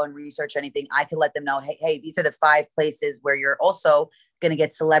have to go and research anything. I can let them know, hey, these are the 5 places where you're also going to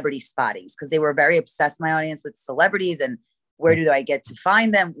get celebrity spottings, because they were very obsessed, my audience, with celebrities, and where do I get to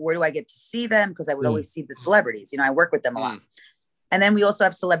find them? Where do I get to see them? Because I would always see the celebrities. You know, I work with them a lot. And then we also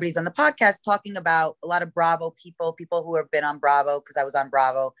have celebrities on the podcast talking about a lot of Bravo people who have been on Bravo, because I was on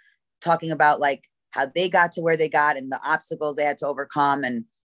Bravo, talking about like how they got to where they got and the obstacles they had to overcome and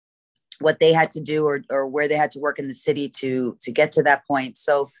what they had to do or where they had to work in the city to get to that point.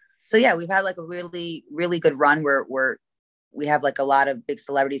 So yeah, we've had like a really, really good run where we have like a lot of big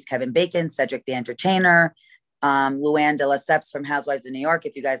celebrities, Kevin Bacon, Cedric the Entertainer, Luann de Lesseps from Housewives of New York.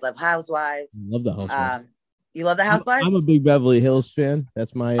 If you guys love Housewives. I love the Housewives. You love the Housewives? I'm a big Beverly Hills fan.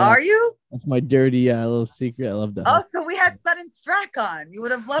 That's my. Are you? That's my dirty little secret. I love that. Oh, so we had Sutton Strack on. You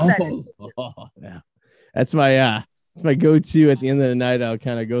would have loved that. Yeah. That's my go-to at the end of the night. I'll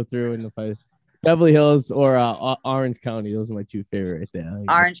kind of go through, and if I Beverly Hills or Orange County, those are my 2 favorite right there.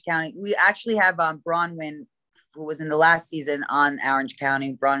 Orange County. We actually have Bronwyn, who was in the last season on Orange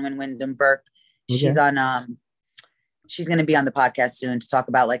County. Bronwyn Wyndham Burke. Okay. She's on. She's going to be on the podcast soon to talk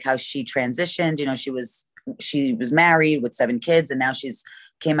about like how she transitioned. You know, she was married with 7 kids, and now she's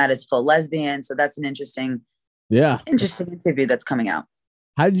came out as full lesbian. So that's an interesting interview that's coming out.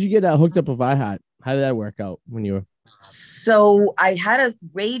 How did you get hooked up with iHeart? How did that work out when you were? So I had a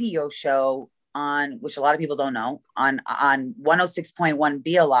radio show on, which a lot of people don't know, on 106.1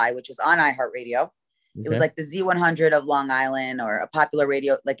 BLI, which was on iHeartRadio. Okay. It was like the Z100 of Long Island, or a popular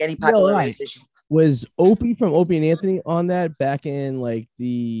radio, like any popular radio station. Was Opie from Opie and Anthony on that back in like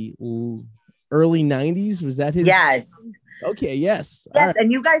the early 90s? Was that his? Yes. Okay. Yes. Yes.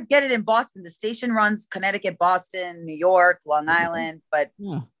 And you guys get it in Boston. The station runs Connecticut, Boston, New York, Long Island, but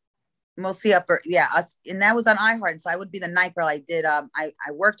mostly upper. Yeah. Us. And that was on iHeart. And so I would be the night girl. I did. I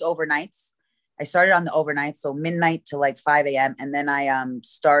worked overnights. I started on the overnight. So midnight to like 5 a.m. And then I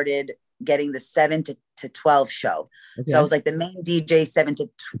started getting the 7 to 12 show. Okay. So I was like the main DJ 7 to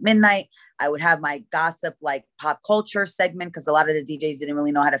midnight. I would have my gossip, like pop culture segment, because a lot of the DJs didn't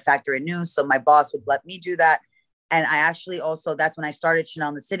really know how to factor in news. So my boss would let me do that. And I actually also, that's when I started Chanel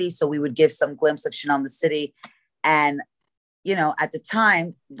in the City. So we would give some glimpse of Chanel in the City. And, you know, at the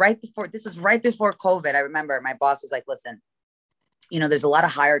time, this was right before COVID, I remember my boss was like, listen, you know, there's a lot of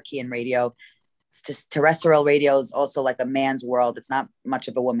hierarchy in radio. It's just terrestrial radio is also like a man's world. It's not much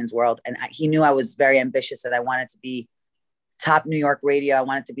of a woman's world. And he knew I was very ambitious, that I wanted to be top New York radio. I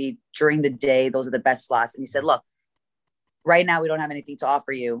wanted to be during the day. Those are the best slots. And he said, look, right now we don't have anything to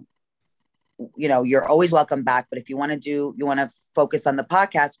offer you. You know, you're always welcome back. But if you want to focus on the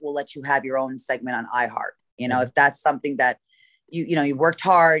podcast, we'll let you have your own segment on iHeart. You know, if that's something that you know, you've worked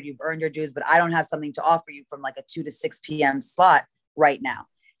hard, you've earned your dues, but I don't have something to offer you from like a 2 to 6 p.m. slot right now.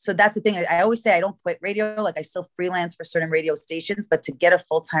 So that's the thing. I always say I don't quit radio. Like I still freelance for certain radio stations, but to get a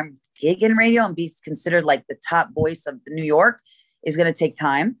full-time gig in radio and be considered like the top voice of New York is going to take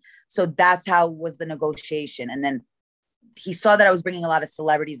time. So that's how was the negotiation. And then he saw that I was bringing a lot of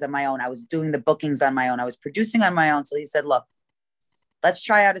celebrities on my own. I was doing the bookings on my own. I was producing on my own. So he said, look, let's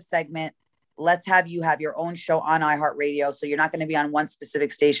try out a segment. Let's have you have your own show on iHeartRadio. So you're not going to be on one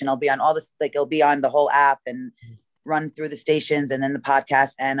specific station. It'll be on all this, like it'll be on the whole app and run through the stations and then the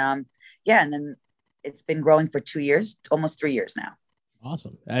podcast. And and then it's been growing for 2 years, almost 3 years now.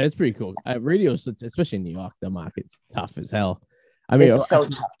 Awesome. It's pretty cool. Radio, especially in New York, the market's tough as hell. I mean, it's so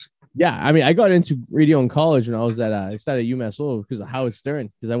tough. Yeah. I mean, I got into radio in college when I was I started at UMass Lowell because of Howard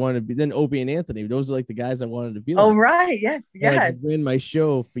Stern, because I wanted to be, then Opie and Anthony. Those are like the guys I wanted to be like. Oh, right. Yes. And I ran my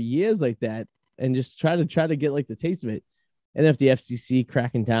show for years like that and just try to get like the taste of it. And if the FCC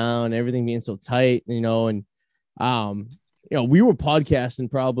cracking down, everything being so tight, you know, and you know, we were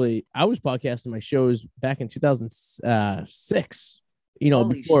podcasting I was podcasting my shows back in 2006, you know,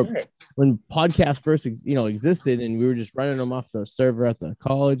 Holy before shit. When podcasts first, existed, and we were just running them off the server at the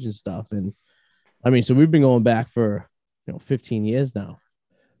college and stuff. And I mean, so we've been going back for, 15 years now,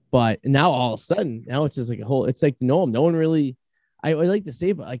 but now all of a sudden, now it's just like it's like the norm. No one really, I like to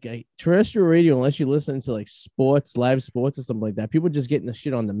say, but like terrestrial radio, unless you listen to like sports, live sports or something like that, people just getting the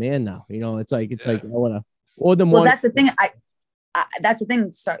shit on demand now. You know, it's like I want to. Well, that's the thing. That's the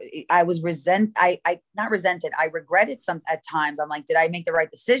thing. Sorry, I was not resented. I regretted some at times. I'm like, did I make the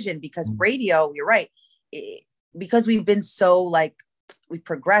right decision? Because radio, you're right. Because we've been so like we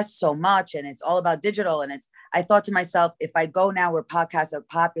progressed so much and it's all about digital. And I thought to myself, if I go now where podcasts are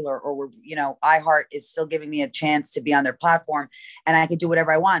popular, or where, iHeart is still giving me a chance to be on their platform and I could do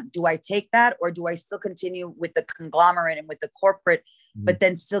whatever I want. Do I take that, or do I still continue with the conglomerate and with the corporate, but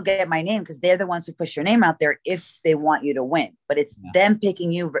then still get my name? Because they're the ones who push your name out there if they want you to win. But it's them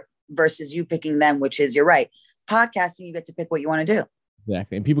picking you versus you picking them, which is, you're right. Podcasting, you get to pick what you want to do.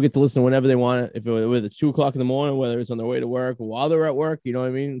 Exactly. And people get to listen whenever they want, whether it's 2:00 in the morning, whether it's on their way to work or while they're at work, you know what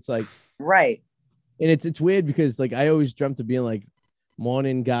I mean? It's like, right. And it's weird because like, I always dreamt of being like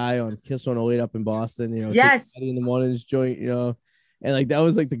morning guy on Kiss 108 up in Boston, yes, in the morning's joint, and like, that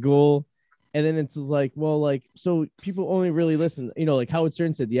was like the goal. And then it's like, well, like, so people only really listen, like Howard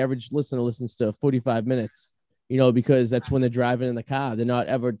Stern said, the average listener listens to 45 minutes, because that's when they're driving in the car. They're not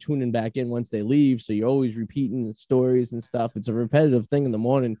ever tuning back in once they leave. So you're always repeating the stories and stuff. It's a repetitive thing in the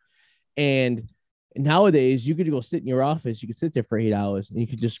morning. And nowadays you could go sit in your office. You could sit there for 8 hours and you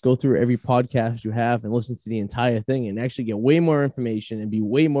could just go through every podcast you have and listen to the entire thing and actually get way more information and be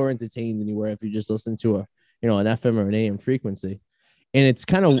way more entertained than you were if you just listened to an FM or an AM frequency. And it's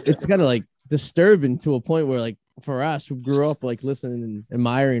kind of like disturbing to a point where, like, for us who grew up like listening and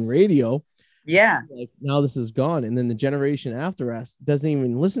admiring radio, like, now this is gone, and then the generation after us doesn't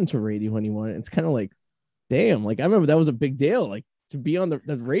even listen to radio anymore. It's kind of like, damn, like, I remember that was a big deal. Like, to be on the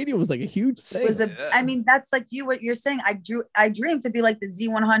radio was like a huge thing. I mean, that's like what you're saying. I dreamed to be like the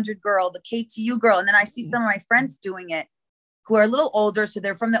Z100 girl, the KTU girl, and then I see some of my friends doing it who are a little older, so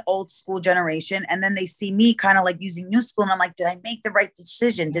they're from the old school generation, and then they see me kind of like using new school, and I'm like, did I make the right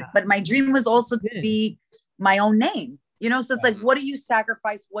decision? But my dream was also to be my own name. So it's like, what do you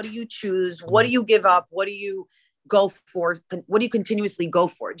sacrifice? What do you choose? What do you give up? What do you go for? What do you continuously go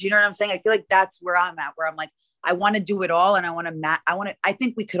for? Do you know what I'm saying? I feel like that's where I'm at, where I'm like, I want to do it all. And I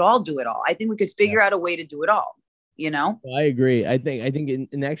think we could all do it all. I think we could figure out a way to do it all, I agree. I think,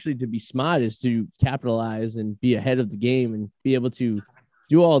 and actually to be smart is to capitalize and be ahead of the game and be able to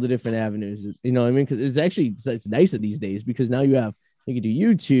do all the different avenues. You know what I mean? Because it's nicer these days, because now you can do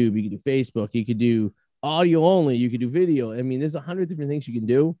YouTube, you can do Facebook, you could do audio only, you could do video. I mean, there's 100 different things you can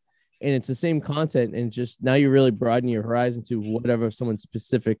do, and it's the same content. And it's just, now you're really broadening your horizon to whatever someone's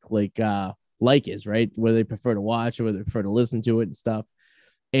specific like is, right? Whether they prefer to watch or whether they prefer to listen to it and stuff.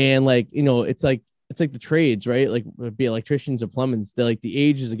 And like, it's like the trades, right? Like, be electricians or plumbers. They're like, the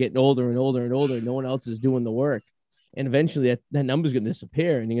ages are getting older and older and older. No one else is doing the work. And eventually that number's going to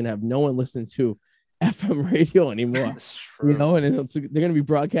disappear, and you're going to have no one listening to FM radio anymore, and they're going to be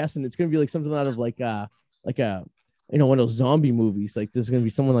broadcasting. It's going to be like something out of like a one of those zombie movies. Like, there's going to be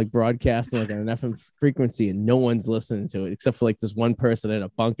someone like broadcasting like on an FM frequency, and no one's listening to it except for like this one person at a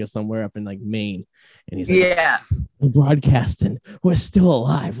bunker somewhere up in like Maine. And he's like, we're broadcasting. We're still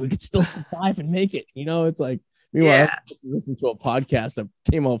alive. We could still survive and make it. It's like, meanwhile, I listened to a podcast that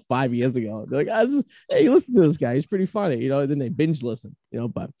came out 5 years ago. They're like, hey, listen to this guy. He's pretty funny. Then they binge listen,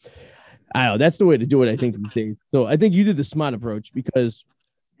 but I don't know. That's the way to do it, I think, these days. So I think you did the smart approach, because,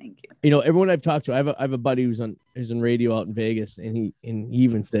 thank you. Everyone I've talked to, I have a buddy who's on radio out in Vegas, and he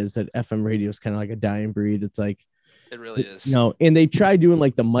even says that FM radio is kind of like a dying breed. It's like, it really is. And they tried doing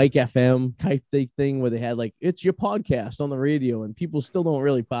like the Mike FM type thing where they had like, it's your podcast on the radio, and people still don't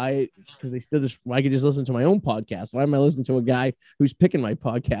really buy it, because they still I could just listen to my own podcast. Why am I listening to a guy who's picking my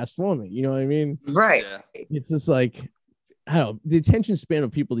podcast for me? You know what I mean? Right. Yeah. It's just like, I don't know. The attention span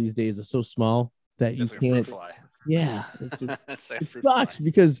of people these days are so small that you can't. Yeah, it sucks,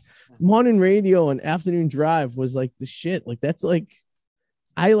 because morning radio and afternoon drive was like the shit. Like, that's like,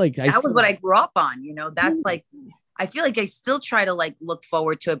 that was what I grew up on. That's like, I feel like I still try to like look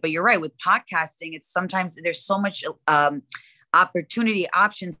forward to it. But you're right, with podcasting, it's sometimes there's so much opportunity,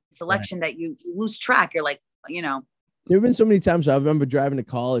 options, selection that you lose track. You're like, There have been so many times I remember driving to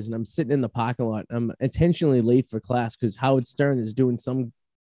college and I'm sitting in the parking lot. I'm intentionally late for class because Howard Stern is doing something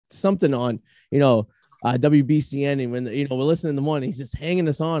on, WBCN. And when, we're listening in the morning, he's just hanging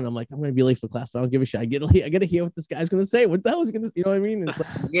us on. I'm like, I'm going to be late for class, but I don't give a shit. I got to hear what this guy's going to say. What the hell is he going to, you know what I mean? It's like,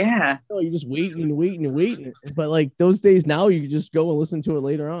 you're just waiting. But like those days now, you can just go and listen to it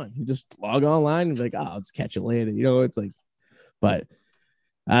later on. You just log online and be like, I'll just catch it later. It's like, but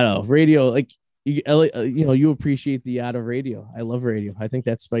I don't know, radio, like, you appreciate the art of radio. I love radio. I think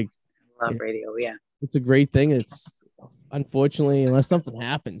that's like, radio. Yeah. It's a great thing. It's unfortunately, unless something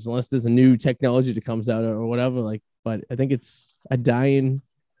happens, unless there's a new technology that comes out or whatever, but I think it's a dying,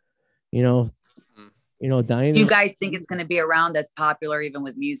 dying. Do you guys think it's going to be around as popular even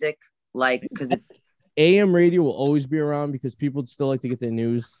with music? Like, because it's AM radio will always be around because people still like to get their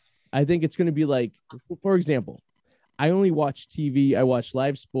news. I think it's going to be like, for example, I only watch TV. I watch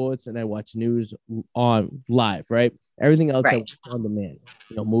live sports and I watch news on live, right? Everything else I watch on demand,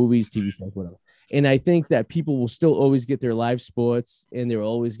 movies, TV shows, whatever. And I think that people will still always get their live sports and they'll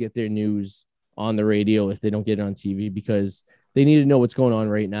always get their news on the radio if they don't get it on TV because they need to know what's going on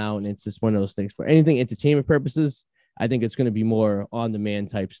right now. And it's just one of those things. For anything entertainment purposes, I think it's going to be more on demand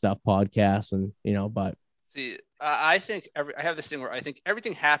type stuff, podcasts and, but. See, I think I have this thing where I think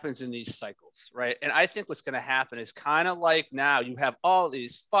everything happens in these cycles, right? And I think what's going to happen is kind of like now you have all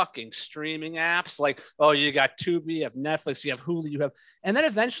these fucking streaming apps, like, oh, you got Tubi, you have Netflix, you have Hulu, and then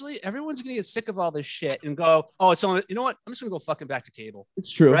eventually everyone's going to get sick of all this shit and go, oh, it's only, you know what? I'm just going to go fucking back to cable.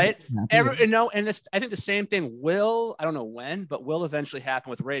 It's true. Right? And this, I think the same thing will, I don't know when, but will eventually happen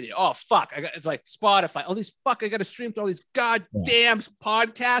with radio. Oh, fuck. It's like Spotify. All these I got to stream through all these goddamn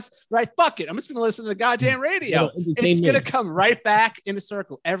podcasts, right? Fuck it. I'm just going to listen to the goddamn radio. And it's going to come right back in a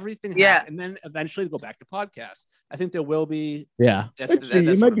circle. Everything. Yeah. And then eventually go back to podcasts. I think there will be. Yeah.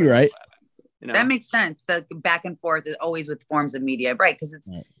 You might be right. That makes sense. The back and forth is always with forms of media, right? Because it's,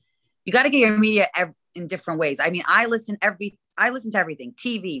 you got to get your media in different ways. I mean, I listen to everything,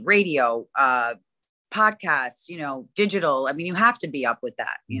 TV, radio, podcasts, digital. I mean, you have to be up with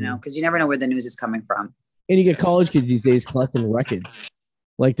that, because you never know where the news is coming from. And you get college kids these days collecting records.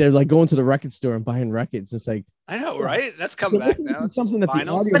 Like they're like going to the record store and buying records. It's like, I know, right? That's coming back now. Something that the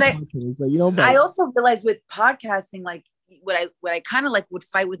audio is like, but I also realized with podcasting, like what I kind of like would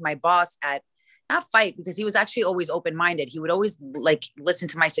fight with my boss at, not fight, because he was actually always open-minded. He would always like listen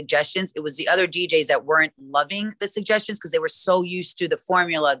to my suggestions. It was the other DJs that weren't loving the suggestions because they were so used to the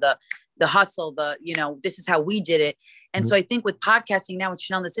formula, the hustle, this is how we did it. And so I think with podcasting now with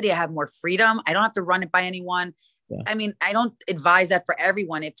Chanel in the City, I have more freedom. I don't have to run it by anyone. Yeah. I mean, I don't advise that for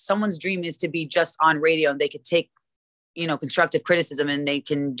everyone. If someone's dream is to be just on radio and they could take, constructive criticism and they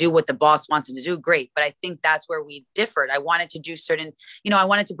can do what the boss wants them to do, great. But I think that's where we differed. I wanted to do certain, I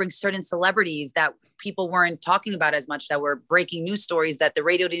wanted to bring certain celebrities that people weren't talking about as much, that were breaking news stories that the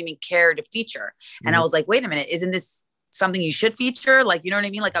radio didn't even care to feature. And I was like, wait a minute, isn't this something you should feature? Like, you know what I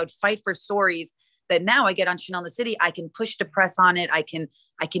mean? Like I would fight for stories that now I get on Chanel in the City. I can push the press on it. I can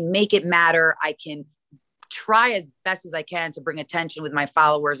make it matter. I can try as best as I can to bring attention with my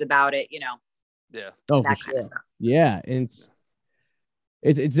followers about it, Yeah. Oh, that kind of stuff. Yeah. And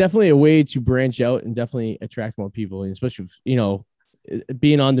it's definitely a way to branch out and definitely attract more people. And especially,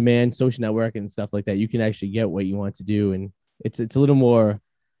 being on demand, social network and stuff like that, you can actually get what you want to do. And it's a little more,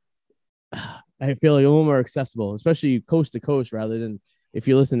 I feel like a little more accessible, especially coast to coast, rather than if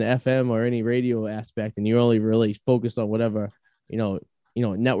you listen to FM or any radio aspect and you're only really focused on whatever,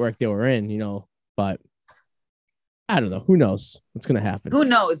 network they were in, but I don't know. Who knows what's going to happen? Who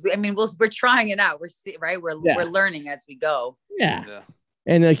knows? I mean, we're trying it out. We're learning as we go. Yeah.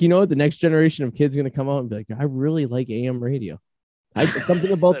 And like, the next generation of kids are going to come out and be like, I really like AM radio.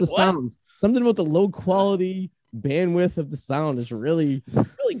 Something about the sounds, something about the low quality bandwidth of the sound is really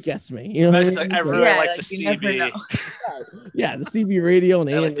gets me. I really like the CB. Yeah, the CB radio and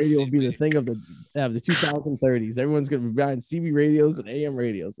AM radio will be the thing of the 2030s. Everyone's going to be buying CB radios and AM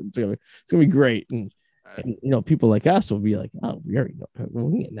radios. It's going to be great. And people like us will be like, oh, we're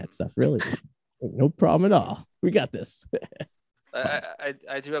getting that stuff. Really, no problem at all. We got this.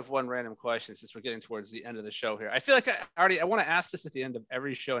 I do have one random question since we're getting towards the end of the show here. I feel like I want to ask this at the end of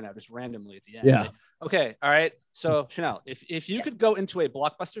every show now, just randomly at the end. Yeah. Like, okay. All right. So Chanel, if you could go into a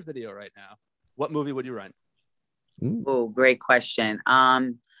Blockbuster Video right now, what movie would you rent? Oh, great question.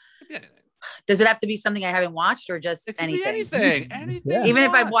 Could be anything. Does it have to be something I haven't watched or just anything? Anything. Yeah. Even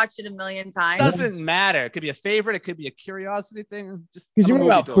if I've watched it a million times? Doesn't matter. It could be a favorite. It could be a curiosity thing. Just because you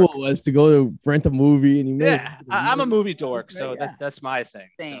remember how cool it was to go to rent a movie and you I'm a movie dork, so that's my thing.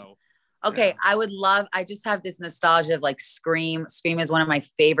 So, okay, I just have this nostalgia of like Scream. Scream is one of my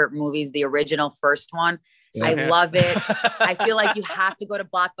favorite movies, the original first one. Yeah. I love it. I feel like you have to go to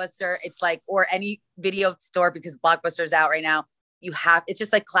Blockbuster. It's like, or any video store, because Blockbuster's out right now. It's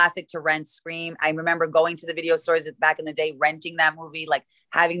just like classic to rent Scream. I remember going to the video stores back in the day, renting that movie, like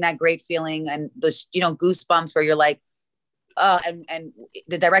having that great feeling and the, goosebumps where you're like, and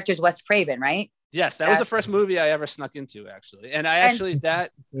the director's Wes Craven, right? Yes. That was the first movie I ever snuck into, actually. And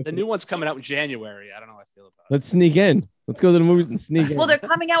the new one's coming out in January. I don't know how I feel about it. Let's sneak in. Let's go to the movies and sneak in. Well, they're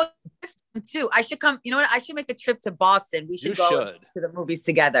coming out too. I should come. You know what? I should make a trip to Boston. We should go to the movies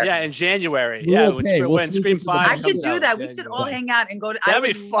together. Yeah, in January. Yeah, when Scream 5. I should do that. We should all hang out and go to. That'd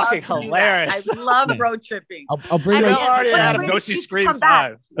be fucking hilarious. I love road tripping. I'll bring already out and go see Scream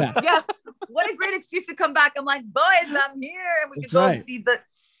 5. Yeah. What a great excuse to come back. I'm like, boys, I'm here, and we can go see the.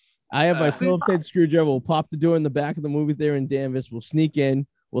 I have my Phillips head screwdriver. We'll pop the door in the back of the movie there in Danvers. We'll sneak in.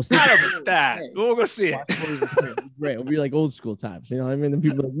 We'll stick that. We'll go see it. Great. It'll be like old school times. You know what I mean? The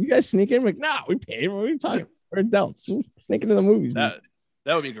people are like, you guys sneak in? I'm like, nah, we paid. What are you talking? We're adults. We're sneaking into the movies. That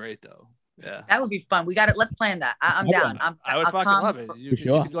would be great though. Yeah. That would be fun. We got it. Let's plan that. I'm down. I would fucking love it. You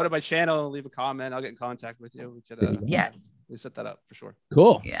can go to my channel and leave a comment. I'll get in contact with you. We could yes. We set that up for sure.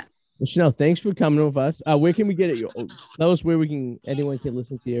 Cool. Yeah. Well, Chanel, thanks for coming with us. Where can we get it? Tell us where anyone can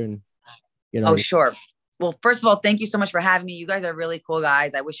listen to you and get on. Oh, sure. Well, first of all, thank you so much for having me. You guys are really cool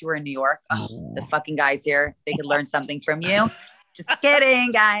guys. I wish you were in New York. The fucking guys here, they could learn something from you. Just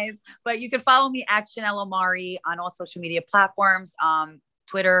kidding, guys. But you can follow me at Chanel Omari on all social media platforms.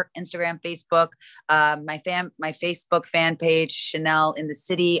 Twitter, Instagram, Facebook, my Facebook fan page, Chanel in the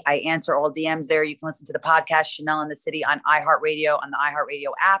City. I answer all DMs there. You can listen to the podcast, Chanel in the City, on iHeartRadio, on the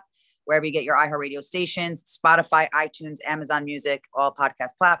iHeartRadio app, wherever you get your iHeartRadio stations, Spotify, iTunes, Amazon Music, all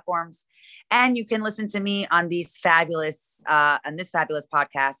podcast platforms. And you can listen to me on this fabulous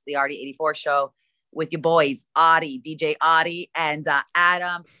podcast, The Arty 84 Show, with your boys, Arty, DJ Arty, and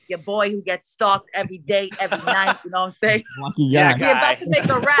Adam, your boy who gets stalked every day, every night. You know what I'm saying? Yeah, we're about to make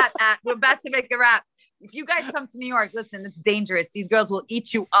a rap. We're about to make a rap. If you guys come to New York, listen, it's dangerous. These girls will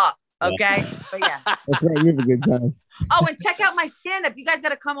eat you up. Okay. But yeah. That's right. You have a good time. Oh, and check out my stand-up. You guys got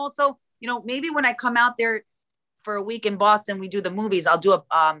to come also. You know, maybe when I come out there for a week in Boston, we do the movies. I'll do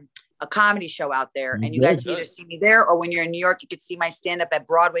a comedy show out there, and you guys can either see me there, or when you're in New York, you can see my stand-up at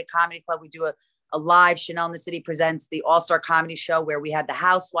Broadway Comedy Club. We do a live Chanel in the City presents the All-Star Comedy Show, where we had the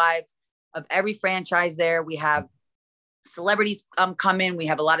housewives of every franchise there. We have celebrities come in. We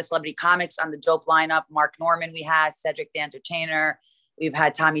have a lot of celebrity comics on the dope lineup. Mark Norman, we had Cedric the Entertainer. We've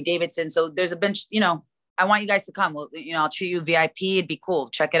had Tommy Davidson. So there's a bunch, I want you guys to come. Well, I'll treat you VIP. It'd be cool.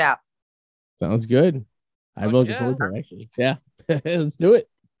 Check it out. Sounds good. I'm looking forward to it, actually. Yeah. Let's do it.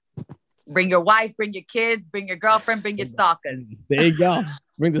 Bring your wife, bring your kids, bring your girlfriend, bring your stalkers. There you go.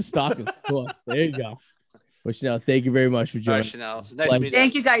 Bring the stalkers, of course. There you go. Well, Chanel, thank you very much for joining. All right, Chanel. It's nice to meet you.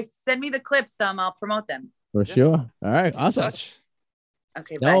 Thank you, guys. Send me the clips. I'll promote them. For sure. All right. Awesome.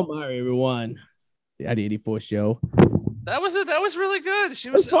 Okay, bye. Omari, everyone. The Arty 84 show. That was really good. She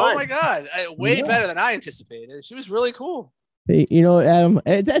was oh my God. Way better than I anticipated. She was really cool. Hey, Adam,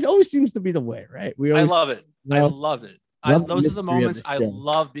 that always seems to be the way, right? I love it. I love it. Those are the moments I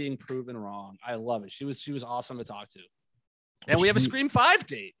love being proven wrong. I love it. She was awesome to talk to. And we have a Scream 5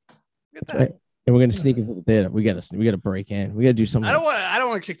 date. Look at that. Right. And we're gonna sneak into the theater. We gotta break in. We gotta do something. I don't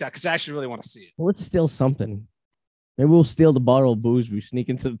want to kick that because I actually really want to see it. Well, let's steal something. Maybe we'll steal the bottle of booze. We sneak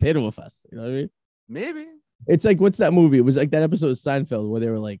into the theater with us. You know what I mean? Maybe. It's like, what's that movie? It was like that episode of Seinfeld where they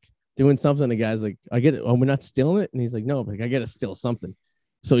were like doing something. The guy's like, I get it. Oh, we're not stealing it. And he's like, no, like I gotta steal something.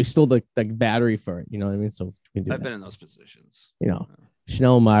 So he stole the battery for it. You know what I mean? So we can do I've been in those positions.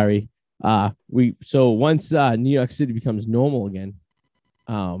 Chanel Omari. So once New York City becomes normal again,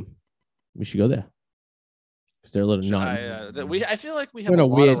 we should go there because they're a little not. I feel like we have a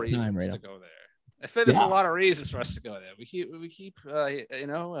lot of reasons to go there. I feel there's a lot of reasons for us to go there. We keep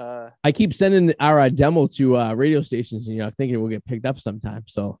I keep sending our demo to radio stations in New York, thinking we'll get picked up sometime.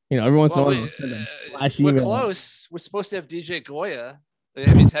 So every once in a while, we're close. We're supposed to have DJ Goya.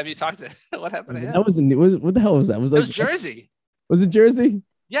 Have you talked to what happened to him? That was what the hell was that? It was Jersey. Was it Jersey?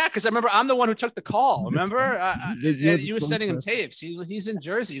 Yeah, because I remember I'm the one who took the call. Remember, you were sending him tapes. He's in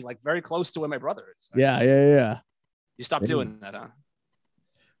Jersey, like very close to where my brother is. Actually. Yeah. You stopped doing that, huh?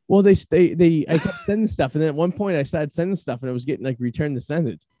 Well, I kept sending stuff, and then at one point I started sending stuff, and it was getting like returned to send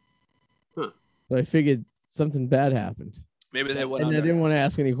it. So I figured something bad happened. Maybe they went. And I didn't want to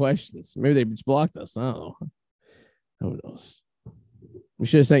ask any questions. Maybe they just blocked us. I don't know. Who knows? We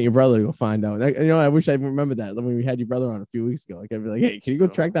should have sent your brother to go find out. I wish I remembered that when we had your brother on a few weeks ago. Like I'd be like, hey, can you go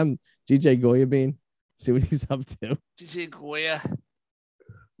track down DJ Goya Bean? See what he's up to. DJ Goya.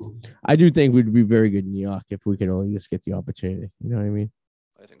 I do think we'd be very good in New York if we could only just get the opportunity. You know what I mean?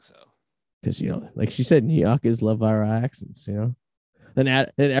 I think so. Because like she said, New Yorkers love our accents. Then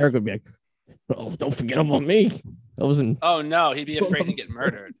Eric would be like, "Oh, don't forget about me." Oh no, he'd be afraid to get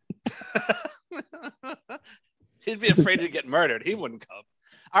murdered. He'd be afraid to get murdered. He wouldn't come.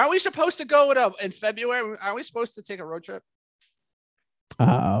 Aren't we supposed to go in February? Aren't we supposed to take a road trip?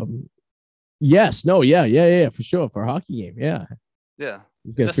 Yes. No. Yeah. For sure. For a hockey game. Yeah. Yeah.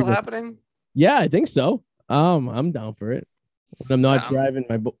 Is that still happening? Yeah, I think so. I'm down for it. When I'm not driving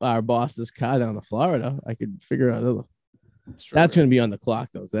our boss's car down to Florida, I could figure out. That's going to be on the clock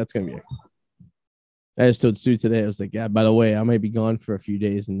though. So that's going to be. I just told Sue today. I was like, yeah, by the way, I might be gone for a few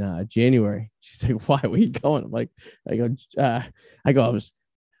days in January. She's like, why? Where are you going? I'm like, I was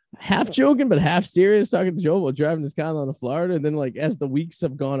half joking, but half serious talking to Joe while driving this car down to Florida. And then like, as the weeks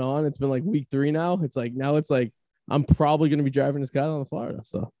have gone on, it's been like week 3 now. It's like, I'm probably going to be driving this guy down to Florida.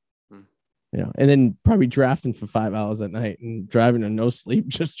 So, and then probably drafting for 5 hours at night and driving to no sleep,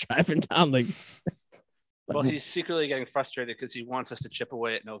 just driving down like. Well, he's secretly getting frustrated because he wants us to chip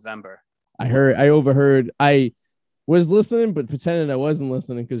away at November. I overheard. I was listening, but pretended I wasn't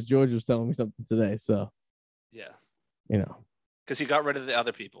listening because George was telling me something today. So, yeah, because he got rid of the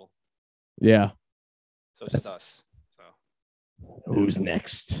other people. Yeah. So it's just us. So who's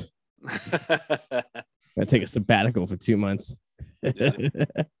next? I take a sabbatical for 2 months.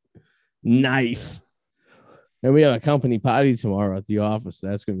 Nice. And we have a company party tomorrow at the office.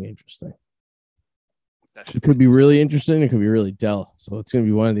 That's going to be interesting. It could be really interesting. It could be really dull. So it's going to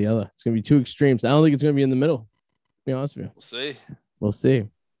be one or the other. It's going to be two extremes. I don't think it's going to be in the middle. To be honest with you. We'll see.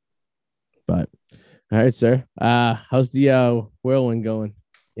 But all right, sir. How's the whirlwind going?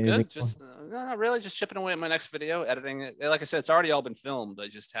 Good. Just not really. Just chipping away at my next video, editing it. Like I said, it's already all been filmed. I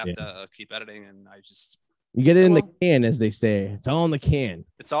just have to keep editing, and you get it in the can, as they say. It's all in the can.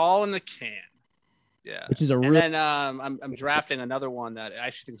 It's all in the can. Yeah. Which is and then I'm drafting another one that I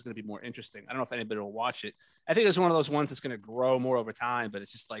actually think is going to be more interesting. I don't know if anybody will watch it. I think it's one of those ones that's going to grow more over time, but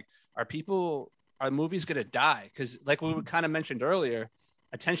it's just like, are movies going to die? Because like we kind of mentioned earlier,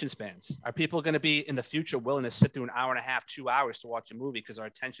 attention spans. Are people going to be in the future willing to sit through an hour and a half, 2 hours to watch a movie because our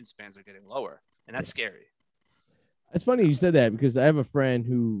attention spans are getting lower? And that's scary. It's funny you said that because I have a friend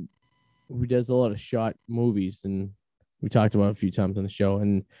who does a lot of short movies, and we talked about it a few times on the show,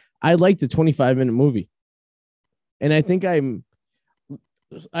 and I liked a 25-minute movie. And I think all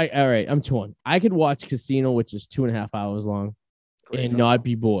right, I'm torn. I could watch Casino, which is 2.5 hours long, and not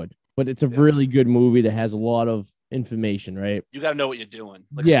be bored. But it's a really good movie that has a lot of information, right? You got to know what you're doing.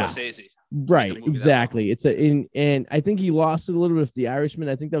 Like Scorsese. Right, exactly. And I think he lost it a little bit with The Irishman.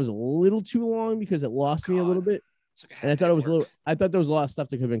 I think that was a little too long because it lost me a little bit. And I thought there was a lot of stuff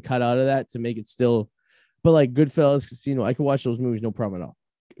that could have been cut out of that to make it still. But like Goodfellas, Casino, I could watch those movies no problem at all.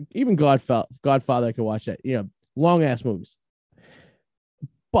 Even Godfather, I could watch that. Long ass movies.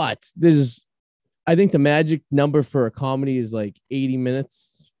 But I think the magic number for a comedy is like 80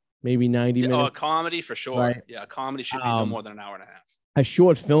 minutes, maybe 90 minutes. Oh, a comedy for sure. Right? Yeah, a comedy should be no more than an hour and a half. A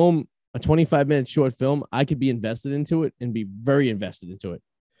short film, a 25-minute short film, I could be invested into it and be very invested into it.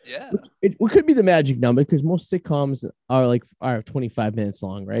 Yeah. It could be the magic number because most sitcoms are 25 minutes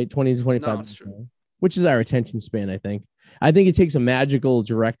long, right? 20 to 25 minutes long, which is our attention span, I think. I think it takes a magical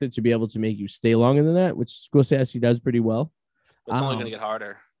director to be able to make you stay longer than that, which Scorsese does pretty well. It's only going to get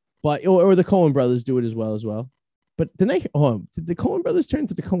harder. But or the Coen brothers do it as well. But did the Coen brothers turn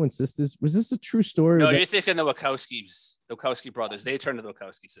to the Coen sisters? Was this a true story? No, you're thinking the Wachowski brothers. They turned to the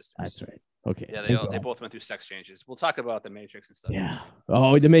Wachowski sisters. That's right. Okay. Yeah, they both went through sex changes. We'll talk about the Matrix and stuff. Yeah.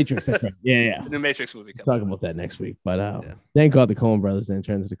 Oh, the Matrix. That's right. Yeah. The new Matrix movie. We'll talk about that next week. But thank God the Coen brothers didn't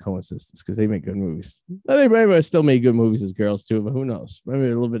turn to the Coen sisters because they make good movies. They maybe still made good movies as girls too, but who knows? Maybe a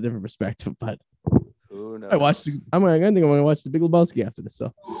little bit different perspective. But who knows? I think I'm going to watch The Big Lebowski after this.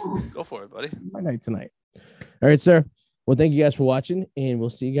 So go for it, buddy. My night tonight. All right, sir. Well, thank you guys for watching, and we'll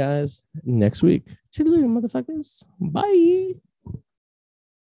see you guys next week. Toodaloo, motherfuckers. Bye.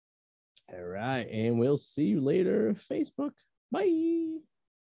 All right, and we'll see you later, Facebook. Bye.